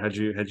that, or had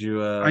you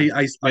I,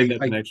 I, made I,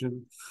 that I,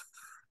 connection?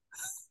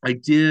 I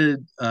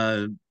did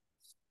a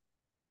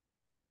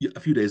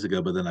few days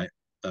ago, but then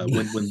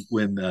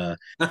when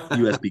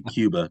US beat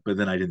Cuba, but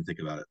then I didn't think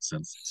about it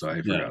since, so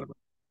I forgot Yeah. about it.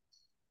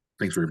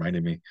 Thanks for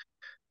reminding me.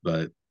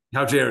 But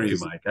How dare you,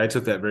 because Mike? I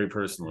took that very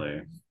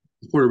personally.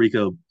 Puerto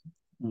Rico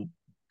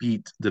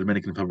beat the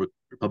Dominican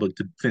Republic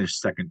to finish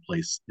second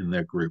place in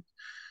their group,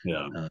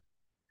 Yeah. uh,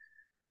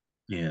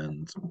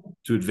 and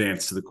To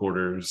advance to the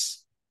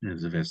quarters.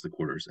 advanced the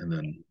quarters, and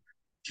then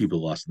Cuba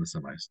lost in the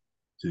semis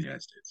to the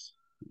United States.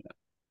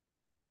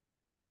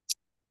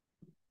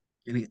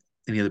 Any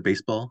any other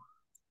baseball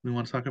we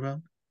want to talk about?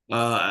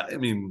 I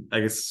mean,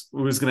 I guess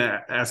we was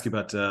gonna ask you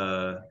about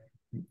the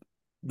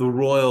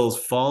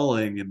Royals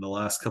falling in the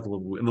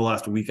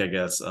last week, I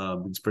guess,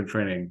 in spring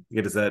training.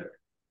 Does that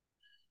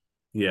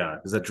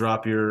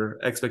drop your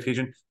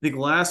expectation? I think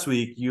last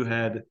week you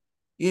had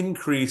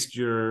increased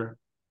your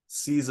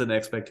season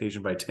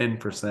expectation by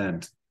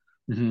 10%.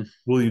 Hmm.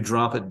 Will you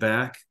drop it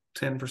back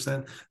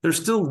 10%? They're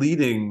still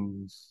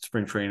leading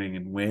spring training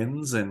in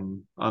wins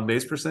and on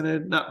base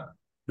percentage. Not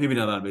maybe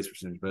not on base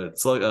percentage, but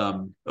it's like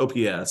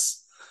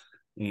OPS.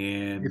 If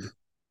And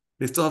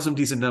they still have some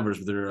decent numbers,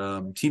 but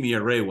their team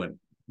ERA went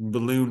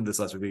ballooned this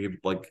last week. They gave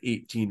like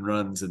 18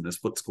 runs in the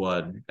split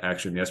squad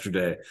action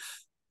yesterday,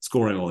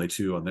 scoring only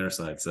two on their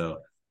side. So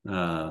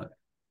uh,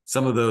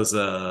 some of those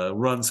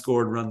runs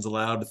scored, runs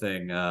allowed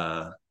thing,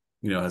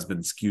 has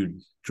been skewed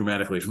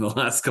dramatically from the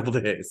last couple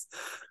of days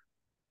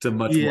to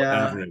much more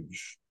yeah,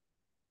 average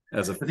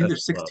as a I think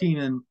as they're a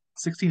club.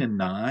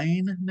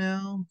 16-9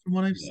 now, from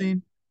what I've Yeah.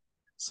 seen.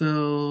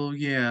 So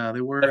yeah, they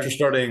After were.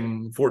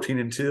 starting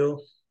 14-2.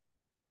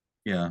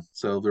 Yeah,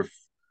 so they're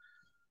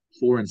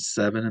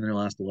 4-7 in their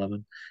last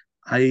 11.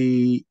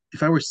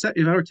 If I were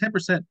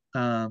 10%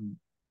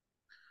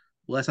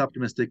 less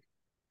optimistic,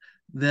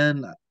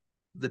 then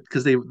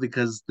because they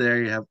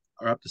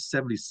are up to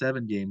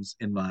 77 games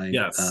in my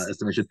Yes.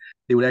 estimation,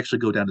 they would actually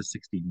go down to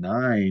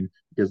 69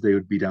 because they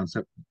would be down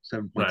Right.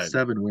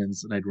 7.7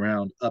 wins, and I'd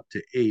round up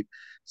to 8.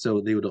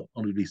 So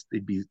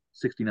they'd be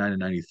 69 and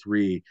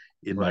 93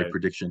 in my Right.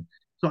 prediction.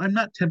 So I'm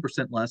not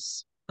 10%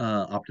 less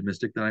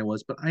optimistic than I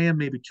was, but I am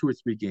maybe 2 or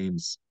 3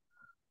 games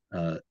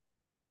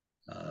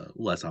uh,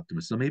 less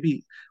optimistic. So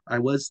maybe I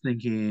was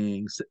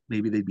thinking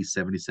maybe they'd be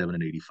 77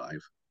 and 85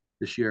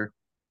 this year.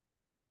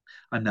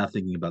 I'm now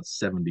thinking about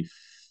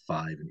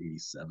 75 and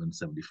 87,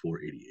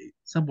 74, 88,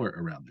 somewhere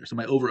around there. So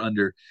my over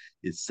under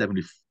is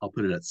 70. I'll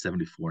put it at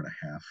 74 and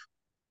a half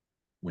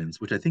wins,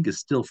 which I think is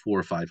still 4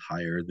 or 5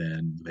 higher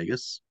than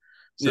Vegas.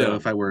 So Yeah.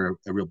 if I were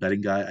a real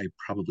betting guy, I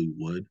probably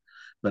would,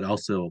 but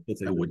also We'll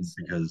I take wouldn't those.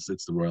 because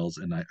it's the Royals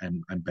and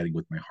I'm betting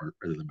with my heart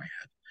rather than my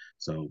head.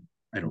 So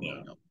I don't really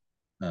Yeah. know.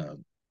 Uh,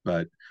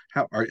 but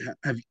how are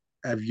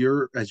have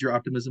your has your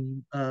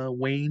optimism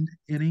waned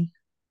any?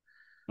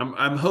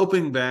 I'm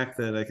hoping back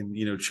that I can,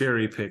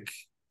 cherry pick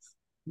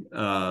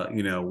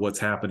what's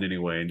happened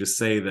anyway and just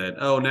say that,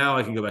 oh, now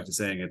I can go back to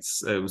saying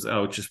it's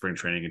just spring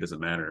training, it doesn't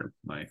matter.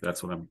 Like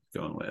that's what I'm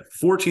going with.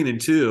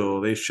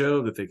 14-2, they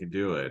show that they can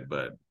do it,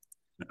 but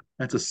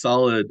That's a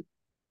solid,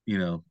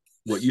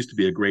 what used to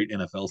be a great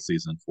NFL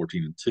season,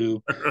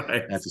 14-2.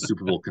 right. That's a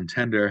Super Bowl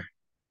contender.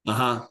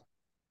 Uh-huh.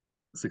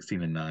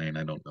 16-9,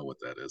 I don't know what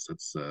that is.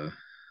 That's a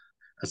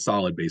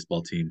solid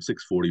baseball team,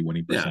 640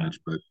 winning Yeah. percentage,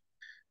 but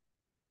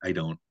I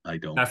don't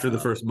After the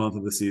first month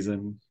of the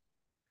season.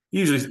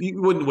 Usually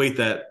you wouldn't wait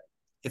that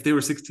if they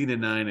were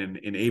 16-9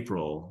 in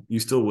April, you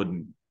still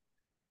wouldn't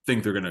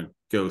think they're gonna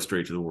go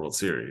straight to the World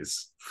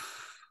Series.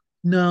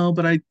 no,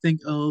 but I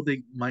think,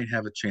 they might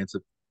have a chance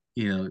of,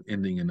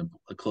 ending in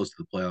close to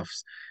the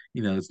playoffs.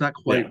 It's not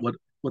quite Yeah.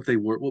 what they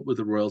were. What were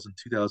the Royals in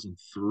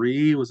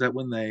 2003? Was that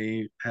when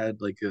they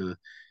had like a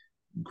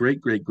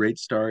great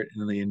start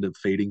and then they ended up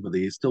fading, but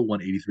they still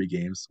won 83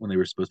 games when they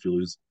were supposed to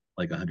lose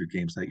like 100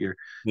 games that year.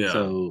 Yeah.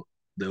 So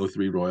the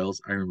 '03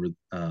 Royals, I remember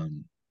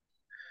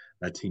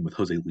that team with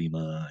Jose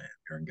Lima and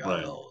Aaron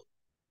Right. Guile,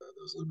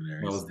 those That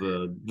luminaries. was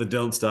the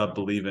don't stop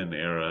believing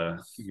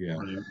era. Yeah.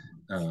 Right.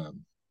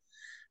 Um,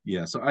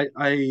 yeah. So I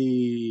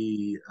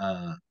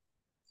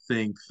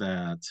think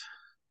that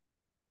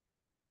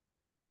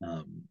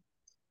um,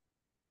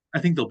 I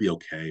think they'll be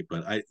okay,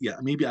 but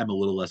maybe I'm a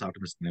little less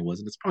optimistic than I was,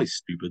 and it's probably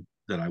stupid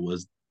that I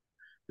was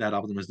that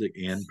optimistic,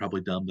 and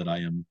probably dumb that I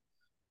am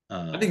I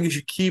uh, think you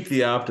should keep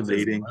the optimism.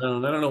 fading. I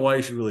don't know why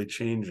you should really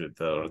change it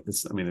though.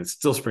 It's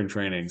still spring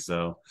training,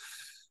 so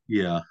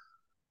Yeah.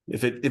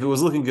 if it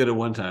was looking good at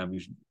one time,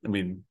 you should.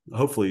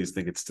 Hopefully you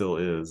think it still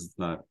is. It's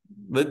not.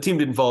 The team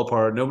didn't fall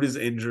apart. Nobody's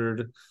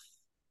injured.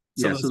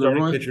 Some Yeah. of the So the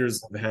starting Roy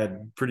pitchers have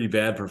had pretty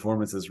bad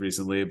performances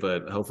recently,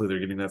 but hopefully they're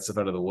getting that stuff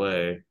out of the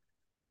way.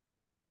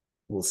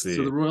 We'll so see.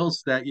 the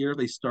Royals that year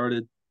they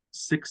started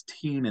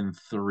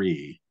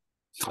 16-3,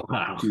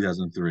 Wow.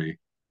 2003,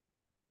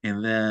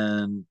 and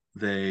then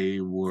they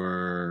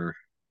were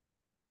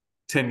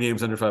 10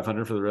 games under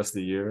 500 for the rest of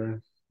the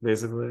year,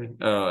 basically.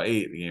 Oh,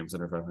 8 games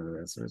under 500 the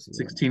rest of the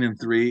year.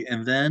 16-3,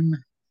 and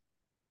then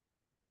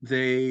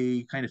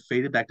they kind of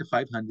faded back to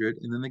 500,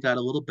 and then they got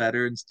a little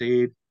better and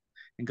stayed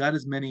and got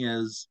as many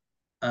as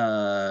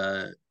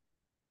uh,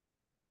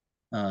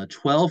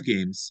 12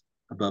 games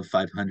above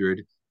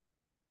 500.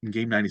 In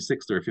game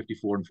 96, they were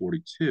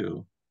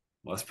 54-42,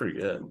 Well, that's pretty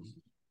good.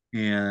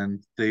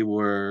 and they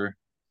were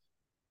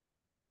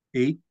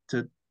 8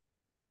 to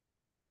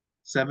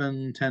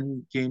 7,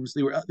 10 games.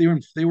 They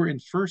were in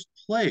first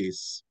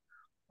place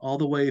all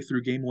the way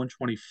through game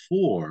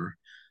 124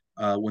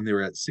 when they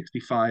were at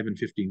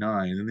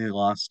 65-59, and then they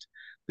lost.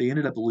 They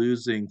ended up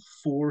losing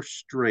four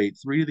straight,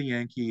 three to the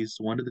Yankees,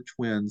 one to the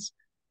Twins,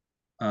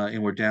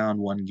 and were down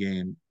one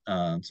game.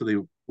 So they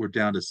were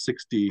down to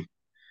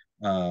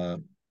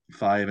 65-61,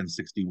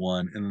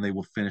 and then they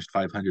will finish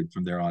 500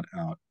 from there on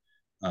out,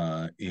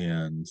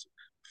 and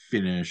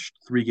finished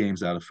 3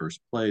 games out of first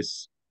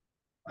place.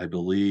 I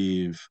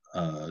believe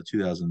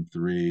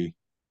 2003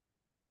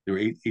 they were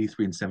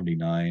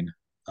 83-79.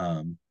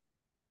 Um,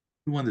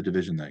 who won the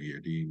division that year?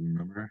 Do you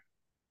remember?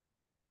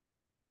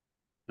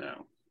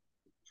 No.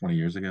 20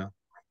 years ago.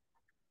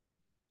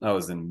 I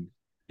was in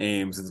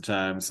Ames at the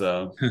time,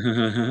 so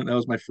That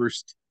was my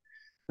first.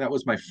 That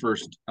was my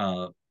first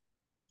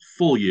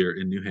full year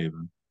in New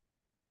Haven,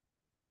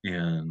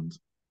 and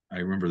I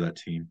remember that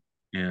team.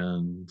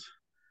 And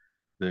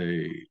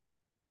they,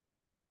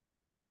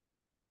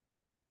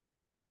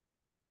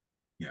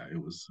 yeah,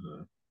 it was.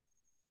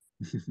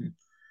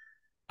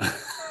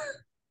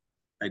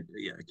 I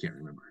can't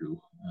remember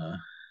who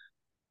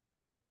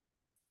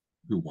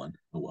won.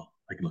 Oh well,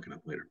 I can look it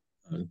up later.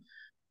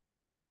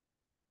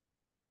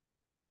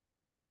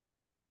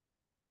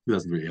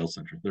 2003 Ale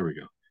Center. There we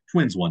go.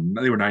 Twins won.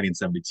 They were 90 and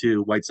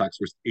 72. White Sox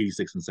were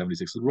 86 and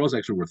 76. The Royals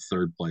actually were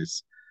third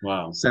place,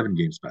 wow. 7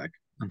 games back.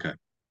 Okay. I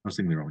was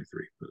thinking they were only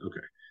 3, but okay.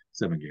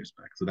 7 games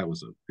back. So that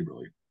was they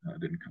really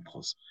didn't come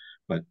close.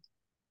 But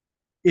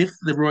if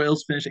the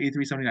Royals finish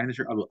 83-79 this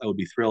year, I would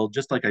be thrilled,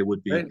 just like I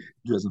would be Right. in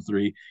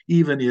 2003,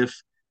 even if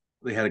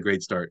they had a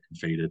great start and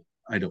faded.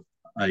 I don't.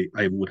 I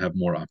would have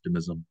more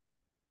optimism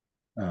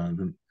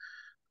than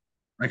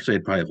actually.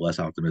 I'd probably have less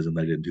optimism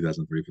than I did in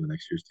 2003 for the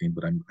next year's team,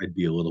 but I'd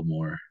be a little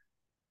more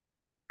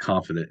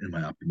confident in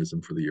my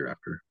optimism for the year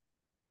after.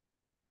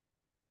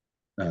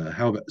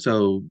 How about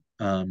so?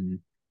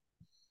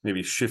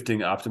 Maybe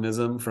shifting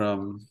optimism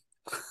from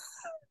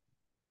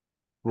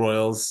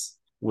Royals,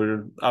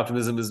 where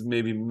optimism is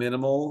maybe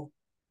minimal,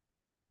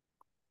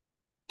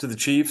 to the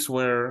Chiefs,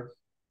 where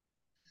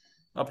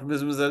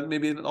optimism is at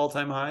maybe an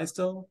all-time high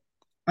still.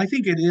 I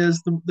think it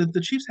is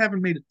the Chiefs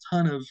haven't made a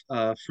ton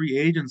of free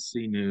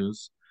agency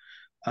news.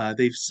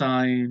 They've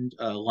signed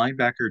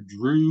linebacker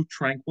Drew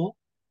Tranquil,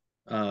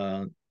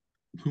 uh,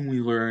 whom we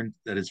learned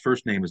that his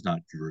first name is not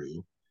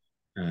Drew.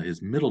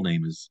 His middle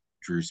name is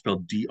Drew,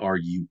 spelled Drue. What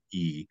do you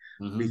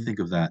Mm-hmm. think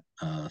of that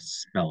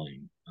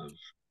spelling of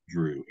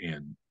Drew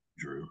and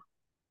Drew?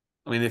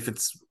 I mean, if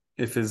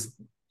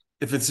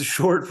it's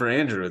short for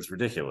Andrew, it's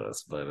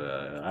ridiculous. But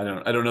I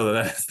don't know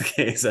that that's the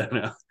case. I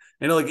don't know.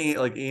 I know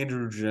like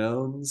Andrew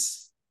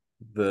Jones,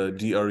 the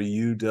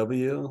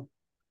Druw.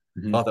 I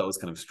Mm-hmm. thought that was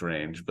kind of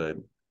strange, but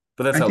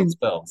that's I how it's think,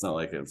 spelled. It's not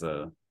like it's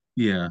a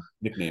yeah.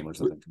 nickname or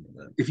something.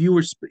 If you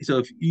were so,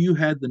 if you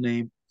had the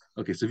name,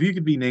 okay, so if you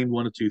could be named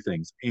one of two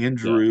things, Yeah.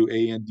 Andrew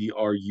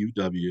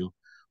Andruw,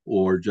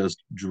 or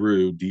just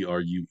Drew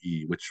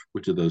Drue,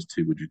 which of those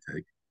two would you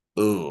take?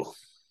 Oh,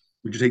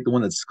 Would you take the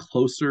one that's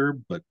closer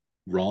but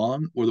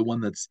wrong, or the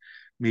one that's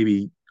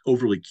maybe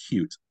overly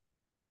cute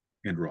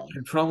and wrong?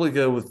 I'd probably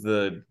go with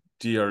the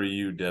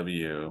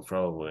Druw.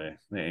 Probably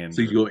the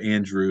So you Andrew. go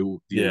Andrew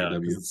Yeah,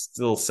 because Druw, it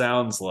still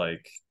sounds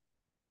like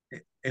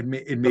and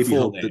the maybe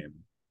full hope that name.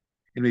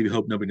 and maybe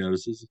hope nobody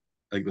notices.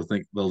 Like they'll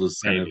think they'll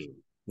just kind of Maybe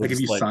we'll like if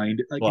just you like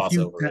signed like gloss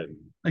over it.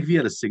 if you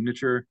had a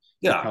signature, it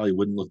Yeah, probably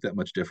wouldn't look that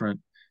much different.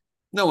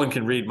 no one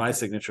can read my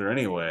signature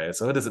anyway,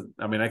 so it doesn't.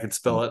 I mean, I could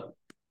spell it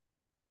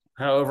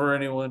however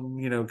anyone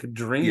could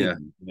Yeah,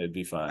 dream. It'd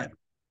be I, fine.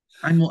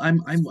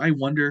 I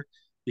wonder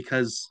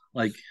because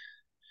like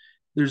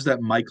there's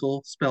that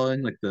Michael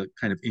spelling, like the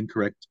kind of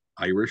incorrect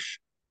Irish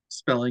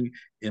spelling,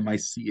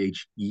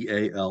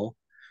 Micheal,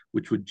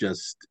 which would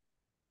just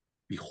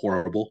be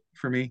horrible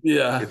for me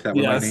Yeah. if that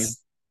were my name.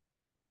 Yes.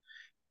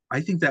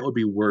 I think that would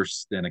be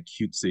worse than a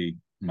cutesy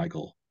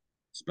Michael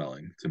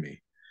spelling to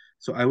me.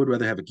 So I would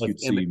rather have a Like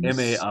cutesy Miss,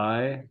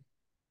 MAI.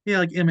 yeah,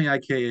 like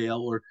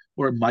Michael,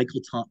 or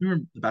Michael Thompson.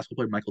 Remember the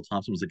basketball player Michael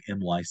Thompson was like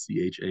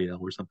Mychal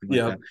or something like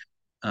Yep.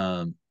 that.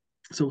 Um,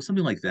 so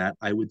something like that,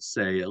 I would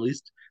say at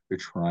least they're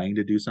trying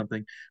to do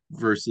something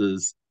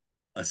versus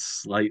a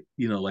slight,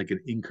 like an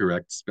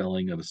incorrect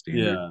spelling of a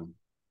standard, Yeah.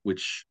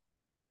 which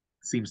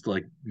seems to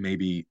like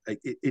maybe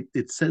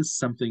it says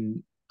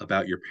something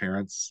about your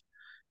parents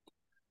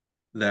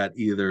that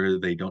either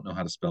they don't know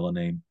how to spell a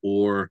name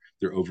or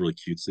they're overly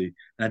cutesy.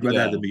 And I'd rather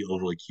have Yeah. them be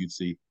overly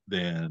cutesy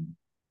than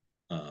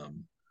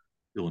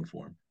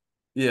ill-informed.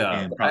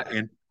 Yeah. And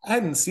and I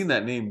hadn't seen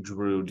that name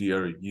Drue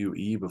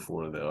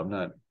before though. I'm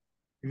not.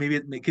 maybe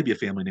it could be a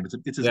family name.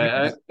 It's his Yeah,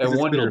 I it's his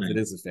wonder middle if it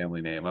name is a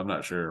family name. I'm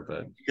not sure,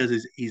 but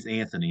because he's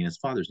Anthony and his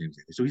father's name's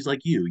Anthony. So he's like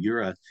you.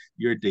 You're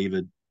a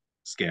David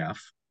Scaff,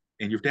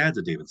 and your dad's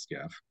a David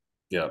Scaff.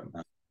 yeah,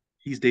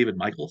 He's David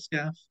Michael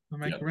Scaff.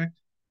 Am I yeah, correct?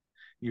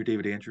 You're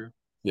David Andrew.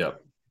 yeah.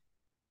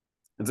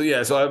 And so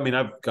yeah, so I mean,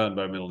 I've gone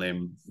by middle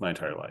name my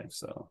entire life,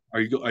 so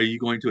Are you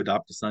going to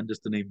adopt a son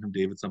just to name him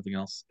David something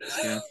else?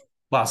 Scaff?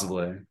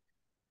 possibly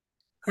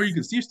Or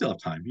you still have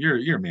time. You're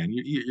a man.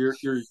 Your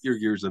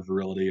years of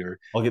virility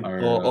I'll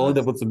are end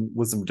up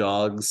with some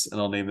dogs,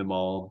 and I'll name them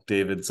all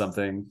David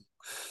something,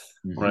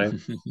 right?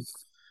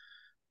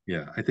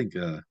 yeah. I think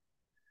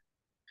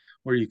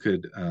or you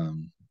could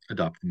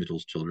adopt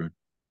Mitchell's children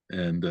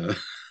and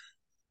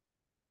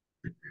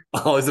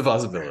Always a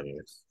possibility.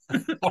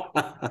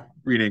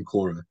 rename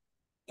Cora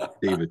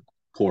David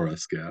Cora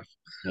Scaff,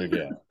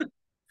 Okay,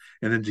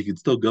 and then she could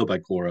still go by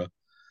Cora,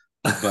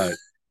 but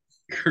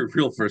her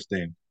real first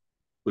name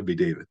would be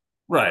David.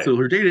 right, So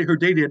her day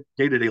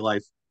to day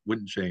life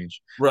wouldn't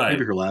change. right.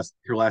 Maybe her last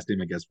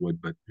name I guess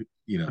would, but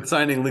you know, But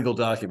signing legal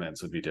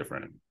documents would be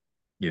different.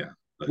 yeah.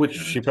 but Which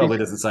she probably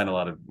doesn't sign a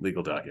lot of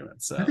legal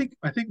documents. So I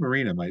think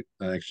Marina might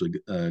actually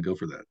go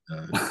for that.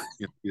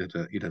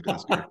 You'd have to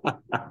ask her,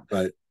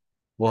 but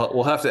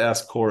we'll have to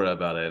ask Cora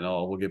about it, and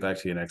we'll get back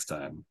to you next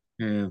time.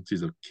 yeah,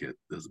 she's a kid.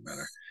 Doesn't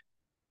matter.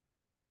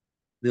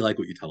 They like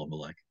what you tell them to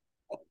like.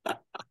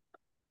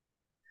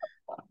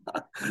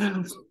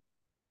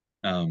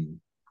 Um,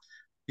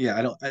 yeah,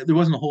 I don't. There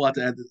wasn't a whole lot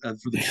to add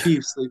for the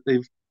Chiefs.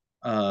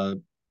 Uh,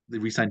 they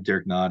re-signed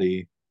Derek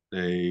Nottie.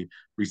 They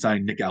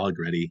re-signed Nick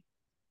Allegretti.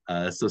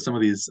 So some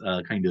of these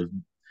kind of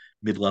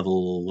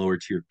mid-level,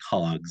 lower-tier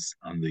cogs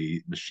on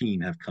the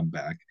machine have come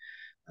back.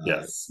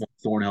 Yes.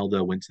 Thornhill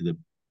though went to the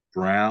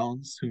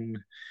Browns, whom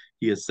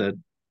he has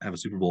said have a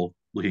Super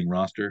Bowl-looking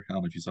roster. I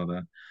don't know if you saw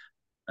that.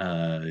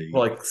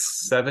 Well, like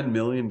 $7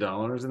 million,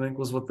 I think,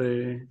 was what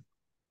they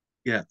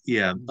Yeah,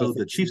 yeah. the Oh, the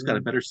first Chiefs got a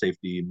season. better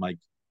safety, Mike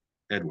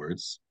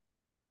Edwards,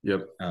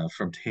 Yep.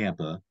 from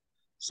Tampa.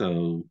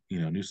 So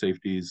new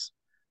safeties,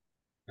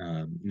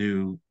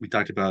 new. We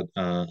talked about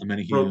For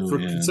Amenahue,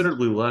 and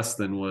considerably less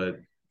than what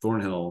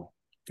Thornhill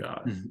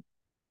got.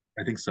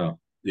 I think so,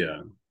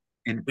 Yeah.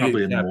 and They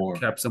probably get in more.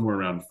 capped somewhere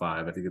around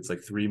five. I think it's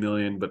like 3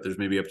 million, but there's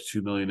maybe up to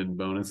 2 million in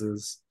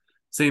bonuses.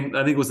 Same,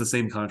 I think it was the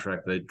same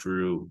contract that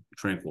Drew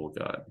Tranquil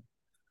got.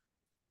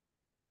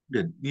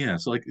 Good, yeah.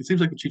 So like, it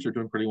seems like the Chiefs are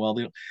doing pretty well.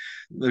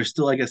 They're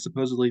still, I guess,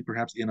 supposedly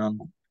perhaps in on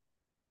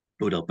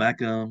Odell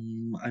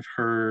Beckham. I've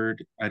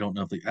heard. I don't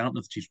know if the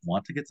Chiefs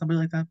want to get somebody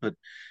like that, but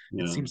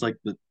it Yeah. seems like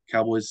the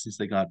Cowboys, since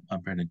they got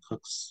Brandon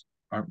Cooks,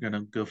 aren't going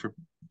to go for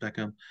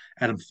Beckham.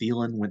 Adam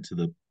Thielen went to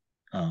the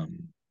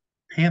um,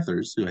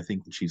 Panthers, who I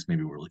think the Chiefs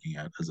maybe were looking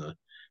at as a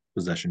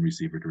possession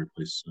receiver to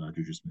replace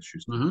Juju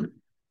Smith-Schuster. But Mm-hmm.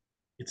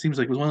 it seems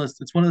like it was one of those.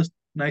 It's one of those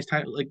nice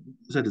times. Like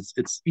I said,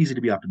 it's easy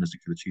to be optimistic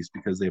for the Chiefs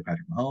because they have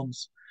Patrick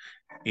Mahomes,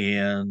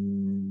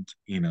 and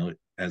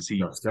as he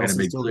Travis kind of Kelce's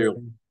made still clear,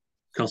 there.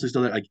 Kelsey's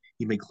still there. Like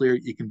he made clear,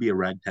 it can be a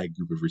ragtag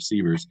group of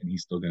receivers, and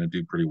he's still going to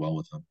do pretty well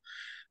with them.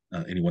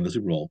 And he won the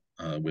Super Bowl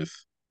with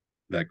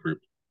that group.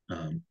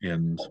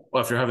 And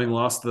Well, after having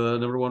lost the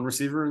number one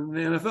receiver in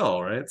the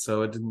NFL, right?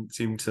 So it didn't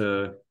seem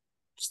to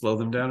slow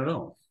them down at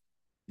all.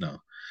 no,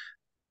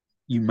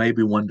 you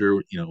maybe wonder,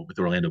 with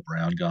Orlando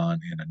Brown gone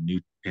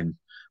and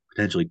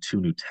potentially two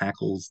new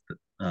tackles,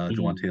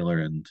 Jawan Mhm. Taylor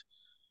and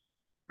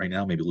right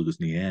now maybe Lucas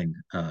Niang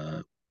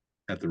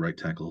at the right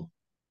tackle,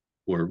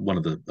 or one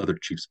of the other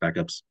Chiefs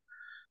backups.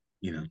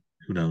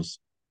 Who knows?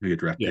 Maybe a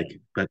draft Yeah.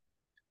 pick, but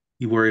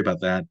you worry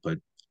about that. But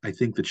I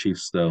think the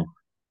Chiefs though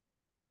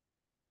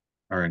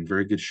are in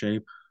very good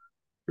shape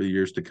for the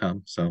years to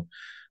come. So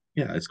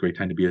yeah, it's a great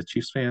time to be a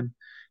Chiefs fan.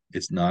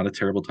 It's not a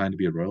terrible time to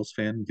be a Royals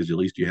fan because at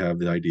least you have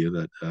the idea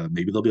that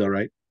maybe they'll be all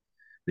right.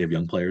 They have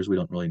young players we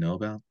don't really know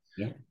about,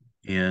 Yeah.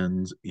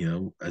 and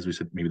as we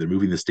said, maybe they're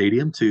moving the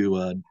stadium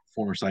to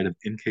former site of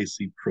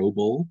NKC Pro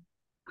Bowl.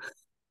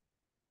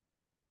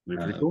 Be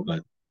pretty cool.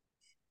 But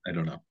I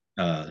don't know.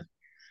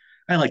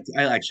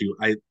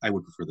 I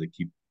would prefer they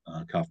keep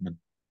Kaufman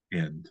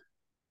and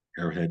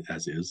Arrowhead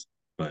as is,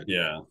 but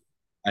Yeah.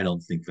 I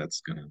don't think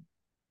that's gonna.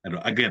 I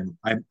don't. Again,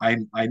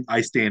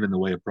 I stand in the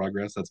way of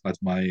progress. That's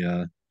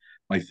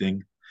my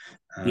thing.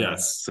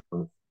 Yes.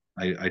 So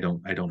I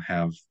don't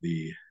have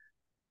the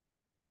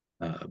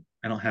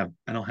I don't have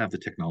the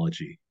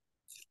technology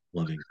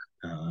loving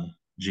uh,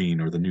 gene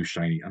or the new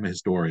shiny. I'm a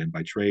historian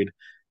by trade,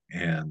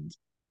 and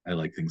I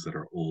like things that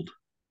are old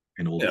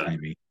and old Yeah.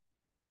 timey.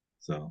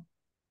 So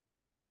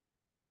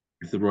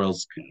if the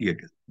Royals, yeah,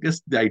 I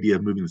guess the idea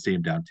of moving the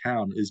stadium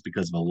downtown is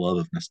because of a love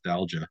of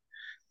nostalgia.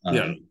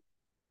 Yeah. Um,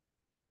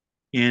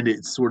 and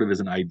it sort of is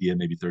an idea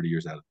maybe 30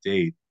 years out of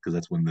date because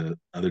that's when the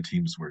other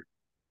teams were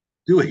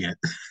doing it.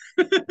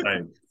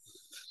 Right.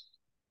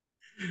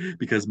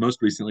 Because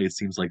most recently, it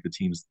seems like the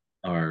teams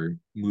are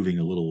moving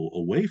a little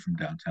away from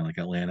downtown, like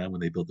Atlanta when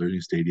they built their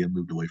new stadium,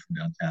 moved away from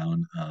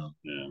downtown.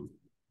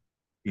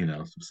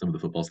 Yeah. Some of the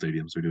football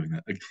stadiums are doing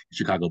that. Like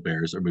Chicago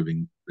Bears are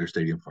moving their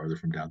stadium farther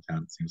from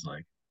downtown. It seems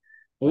like.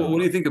 What do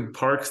Um, you think of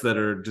parks that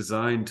are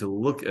designed to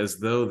look as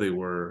though they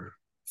were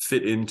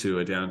fit into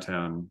a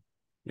downtown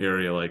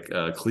area like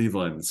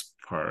Cleveland's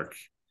park?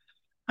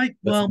 That's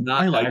I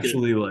not like it.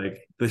 actually like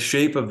the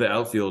shape of the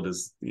outfield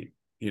is,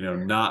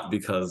 not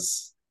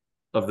because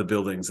of the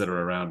buildings that are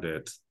around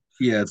it.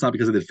 Yeah, it's not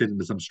because they fit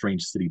into some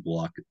strange city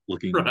block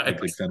looking Right.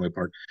 like Fenway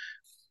Park.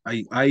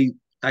 I I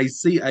I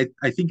see. I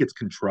think it's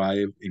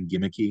contrived and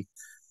gimmicky,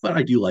 but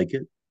I do like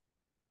it.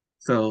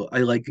 So I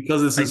like.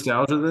 Because it's I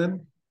nostalgia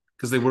then?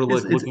 Because they were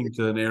it's like looking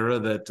to an era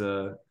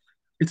that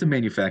it's a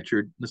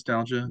manufactured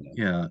nostalgia.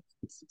 yeah. Yeah,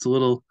 it's a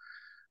little.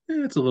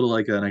 It's a little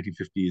like a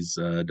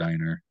 1950s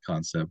diner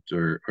concept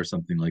or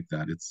something like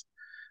that.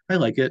 I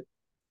like it,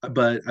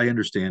 but I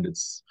understand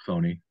it's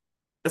phony.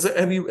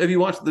 Have you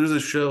watched there's a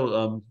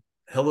show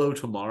Hello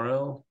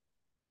Tomorrow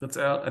that's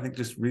out, I think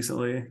just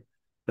recently.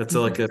 That's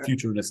like a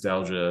future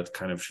nostalgia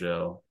kind of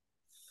show.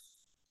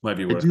 Might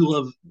be I worth do it.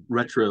 love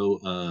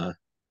retro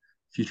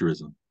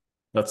futurism.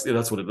 That's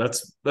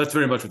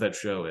very much what that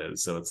show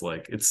is. So it's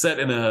like it's set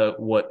in a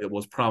what it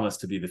was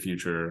promised to be the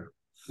future,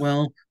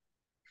 Well,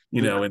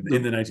 in the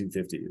the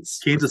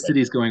 1950s Kansas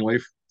City is perspective. going away.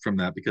 from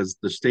that because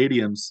the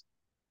stadiums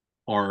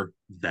are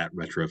that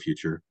retro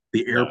future.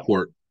 The Yeah.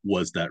 airport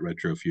was that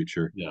retro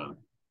future. Yeah.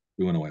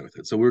 We went away with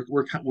it. So we're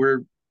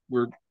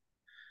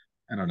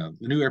I don't know.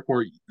 The new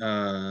airport,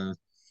 I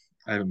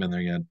haven't been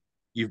there yet.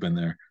 You've been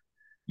there.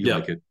 You Yep.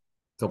 like it.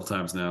 A couple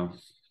times now.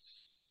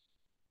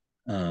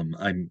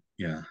 I'm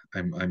yeah,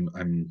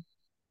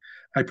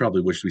 I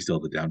probably wish we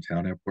still had the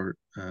downtown airport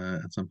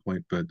at some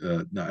point, but no,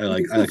 You can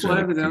I still actually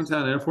fly to like the the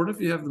downtown airport if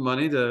you have the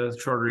money to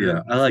charter your yeah,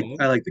 own flight.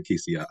 I like the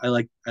KCI. I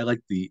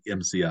like the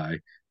MCI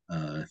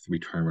three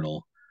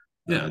terminal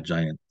Yeah.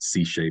 giant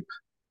C shape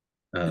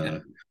Yeah.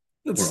 or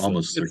It's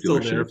almost it's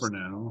circular still there for shapes.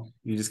 now.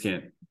 You just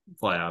can't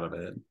fly out of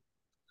it.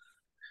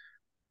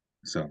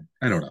 So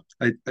I don't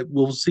know.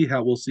 We'll see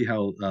how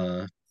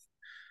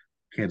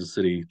Kansas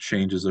City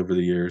changes over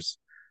the years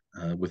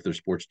with their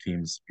sports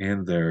teams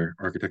and their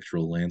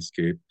architectural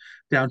landscape.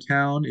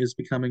 Downtown is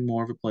becoming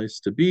more of a place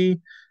to be.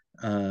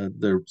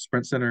 The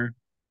Sprint Center,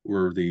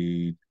 or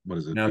the what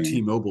is it? Now The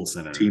T-Mobile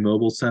Center.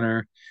 T-Mobile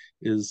Center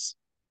is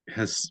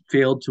has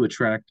failed to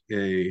attract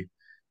a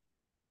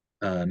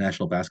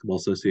National Basketball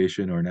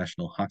Association or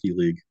National Hockey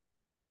League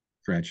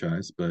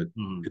franchise, but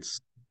Hmm.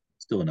 it's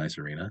still a nice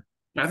arena.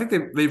 I think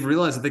they've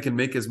realized that they can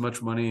make as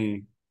much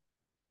money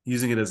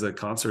using it as a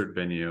concert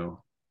venue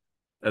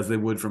as they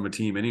would from a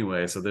team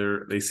anyway. So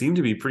they seem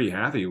to be pretty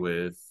happy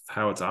with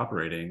how it's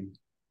operating.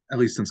 At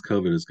least since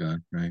COVID is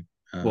gone, right?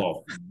 Uh,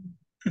 Well,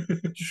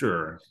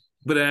 sure.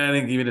 But I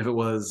think even if it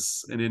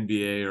was an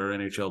NBA or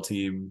NHL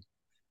team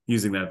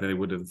using that, they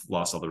would have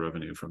lost all the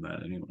revenue from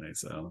that anyway.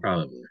 So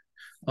Probably.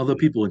 Although yeah.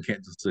 people in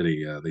Kansas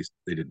City,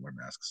 they didn't wear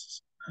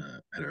masks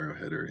at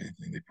Arrowhead or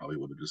anything. They probably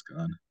would have just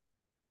gone,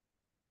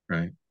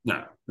 right?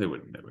 No, they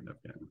wouldn't. They wouldn't have.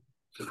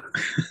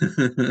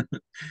 Yeah.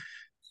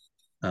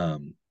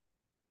 um,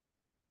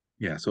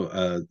 yeah. So,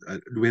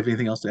 do we have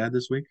anything else to add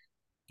this week?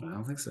 I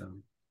don't think so.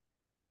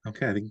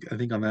 Okay, I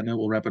think on that note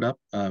we'll wrap it up.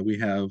 We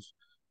have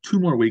 2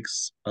 more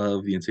weeks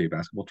of the NCAA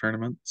basketball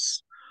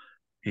tournaments,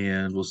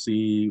 and we'll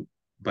see.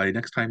 By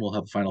next time, we'll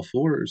have the Final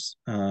Fours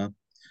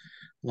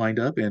lined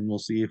up, and we'll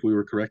see if we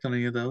were correct on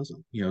any of those.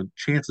 You know,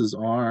 chances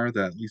are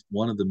that at least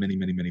one of the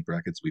many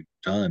brackets we've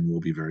done will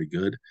be very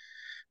good,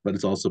 but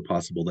it's also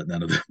possible that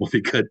none of them will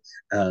be good.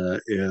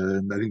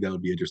 And I think that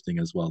would be interesting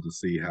as well to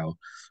see how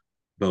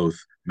both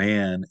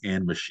man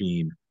and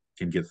machine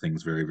can get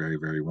things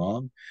very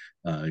wrong.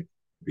 It could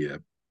be a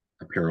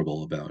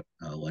parable about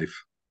life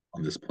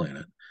on this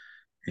planet,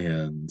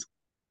 and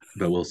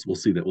but we'll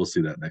see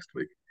that next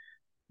week.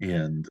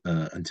 And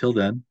until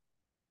then,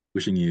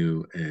 wishing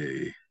you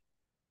a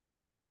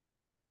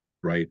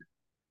bright,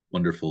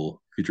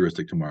 wonderful,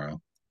 futuristic tomorrow.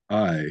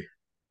 I am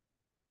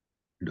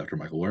Dr.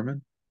 Michael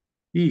Werman.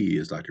 He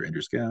is Dr.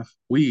 Andrew Scaff.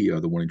 We are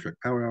the Morning Trek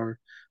Power Hour.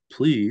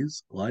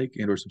 Please like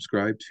and or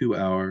subscribe to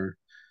our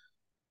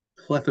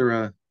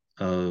plethora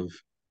of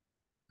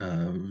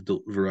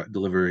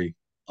delivery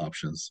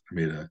options.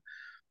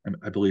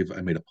 I believe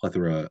I made a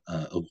plethora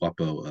of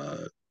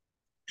guapo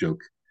joke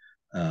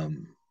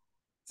um,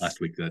 last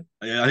week that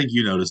I think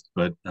you noticed,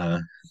 but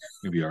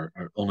maybe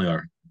only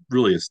our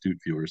really astute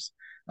viewers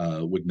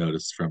would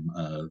notice from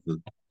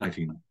the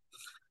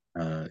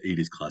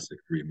 1980s classic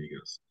Three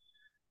Amigos.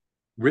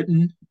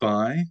 Written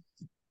by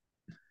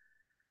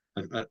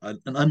an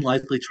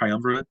unlikely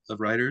triumvirate of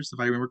writers, if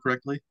I remember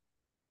correctly.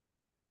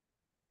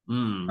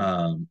 Mm.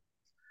 Um,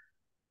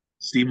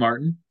 Steve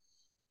Martin,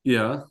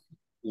 Yeah.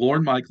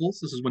 Lorne Michaels.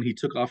 This is when he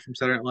took off from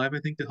Saturday Night Live, I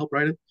think, to help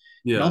write it,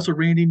 and Yeah. also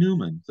Randy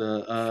Newman.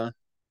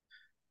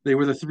 They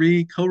were the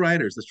three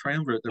co-writers, this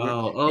triumvirate.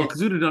 Oh, And,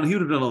 because he would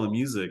have done all the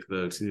music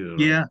though too, right?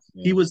 yeah,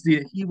 Yeah. he was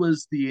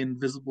the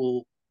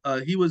invisible.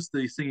 He was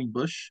the singing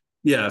Bush.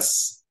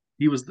 Yes.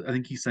 He was. I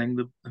think he sang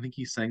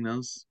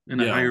those in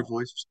a Yeah. higher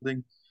voice or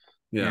something.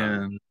 Yeah.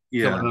 And Coming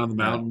yeah, down the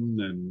mountain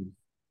and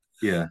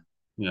yeah.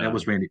 That yeah.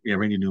 was Randy. Yeah,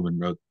 Randy Newman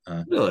wrote.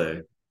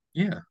 Really?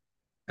 Yeah,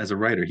 as a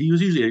writer. He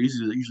was usually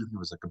he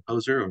was a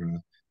composer or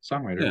a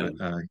songwriter, Yeah.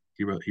 but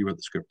he wrote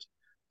the script.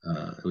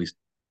 At least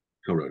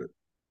co-wrote it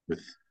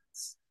with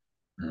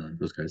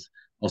those guys.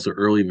 Also,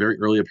 very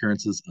early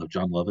appearances of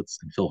John Lovitz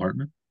and Phil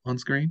Hartman on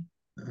screen,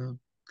 uh,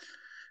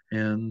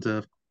 and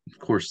of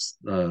course,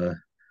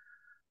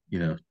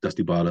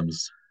 Dusty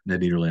Bottoms,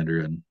 Ned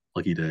Niederlander, and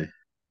Lucky Day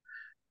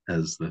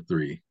as the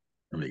three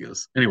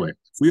amigos. Anyway,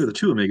 we are the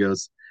two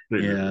amigos,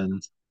 Great movie.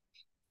 and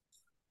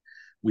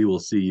we will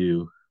see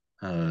you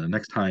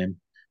next time.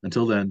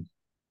 Until then,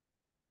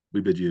 we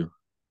bid you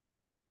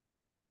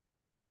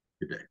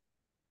good day.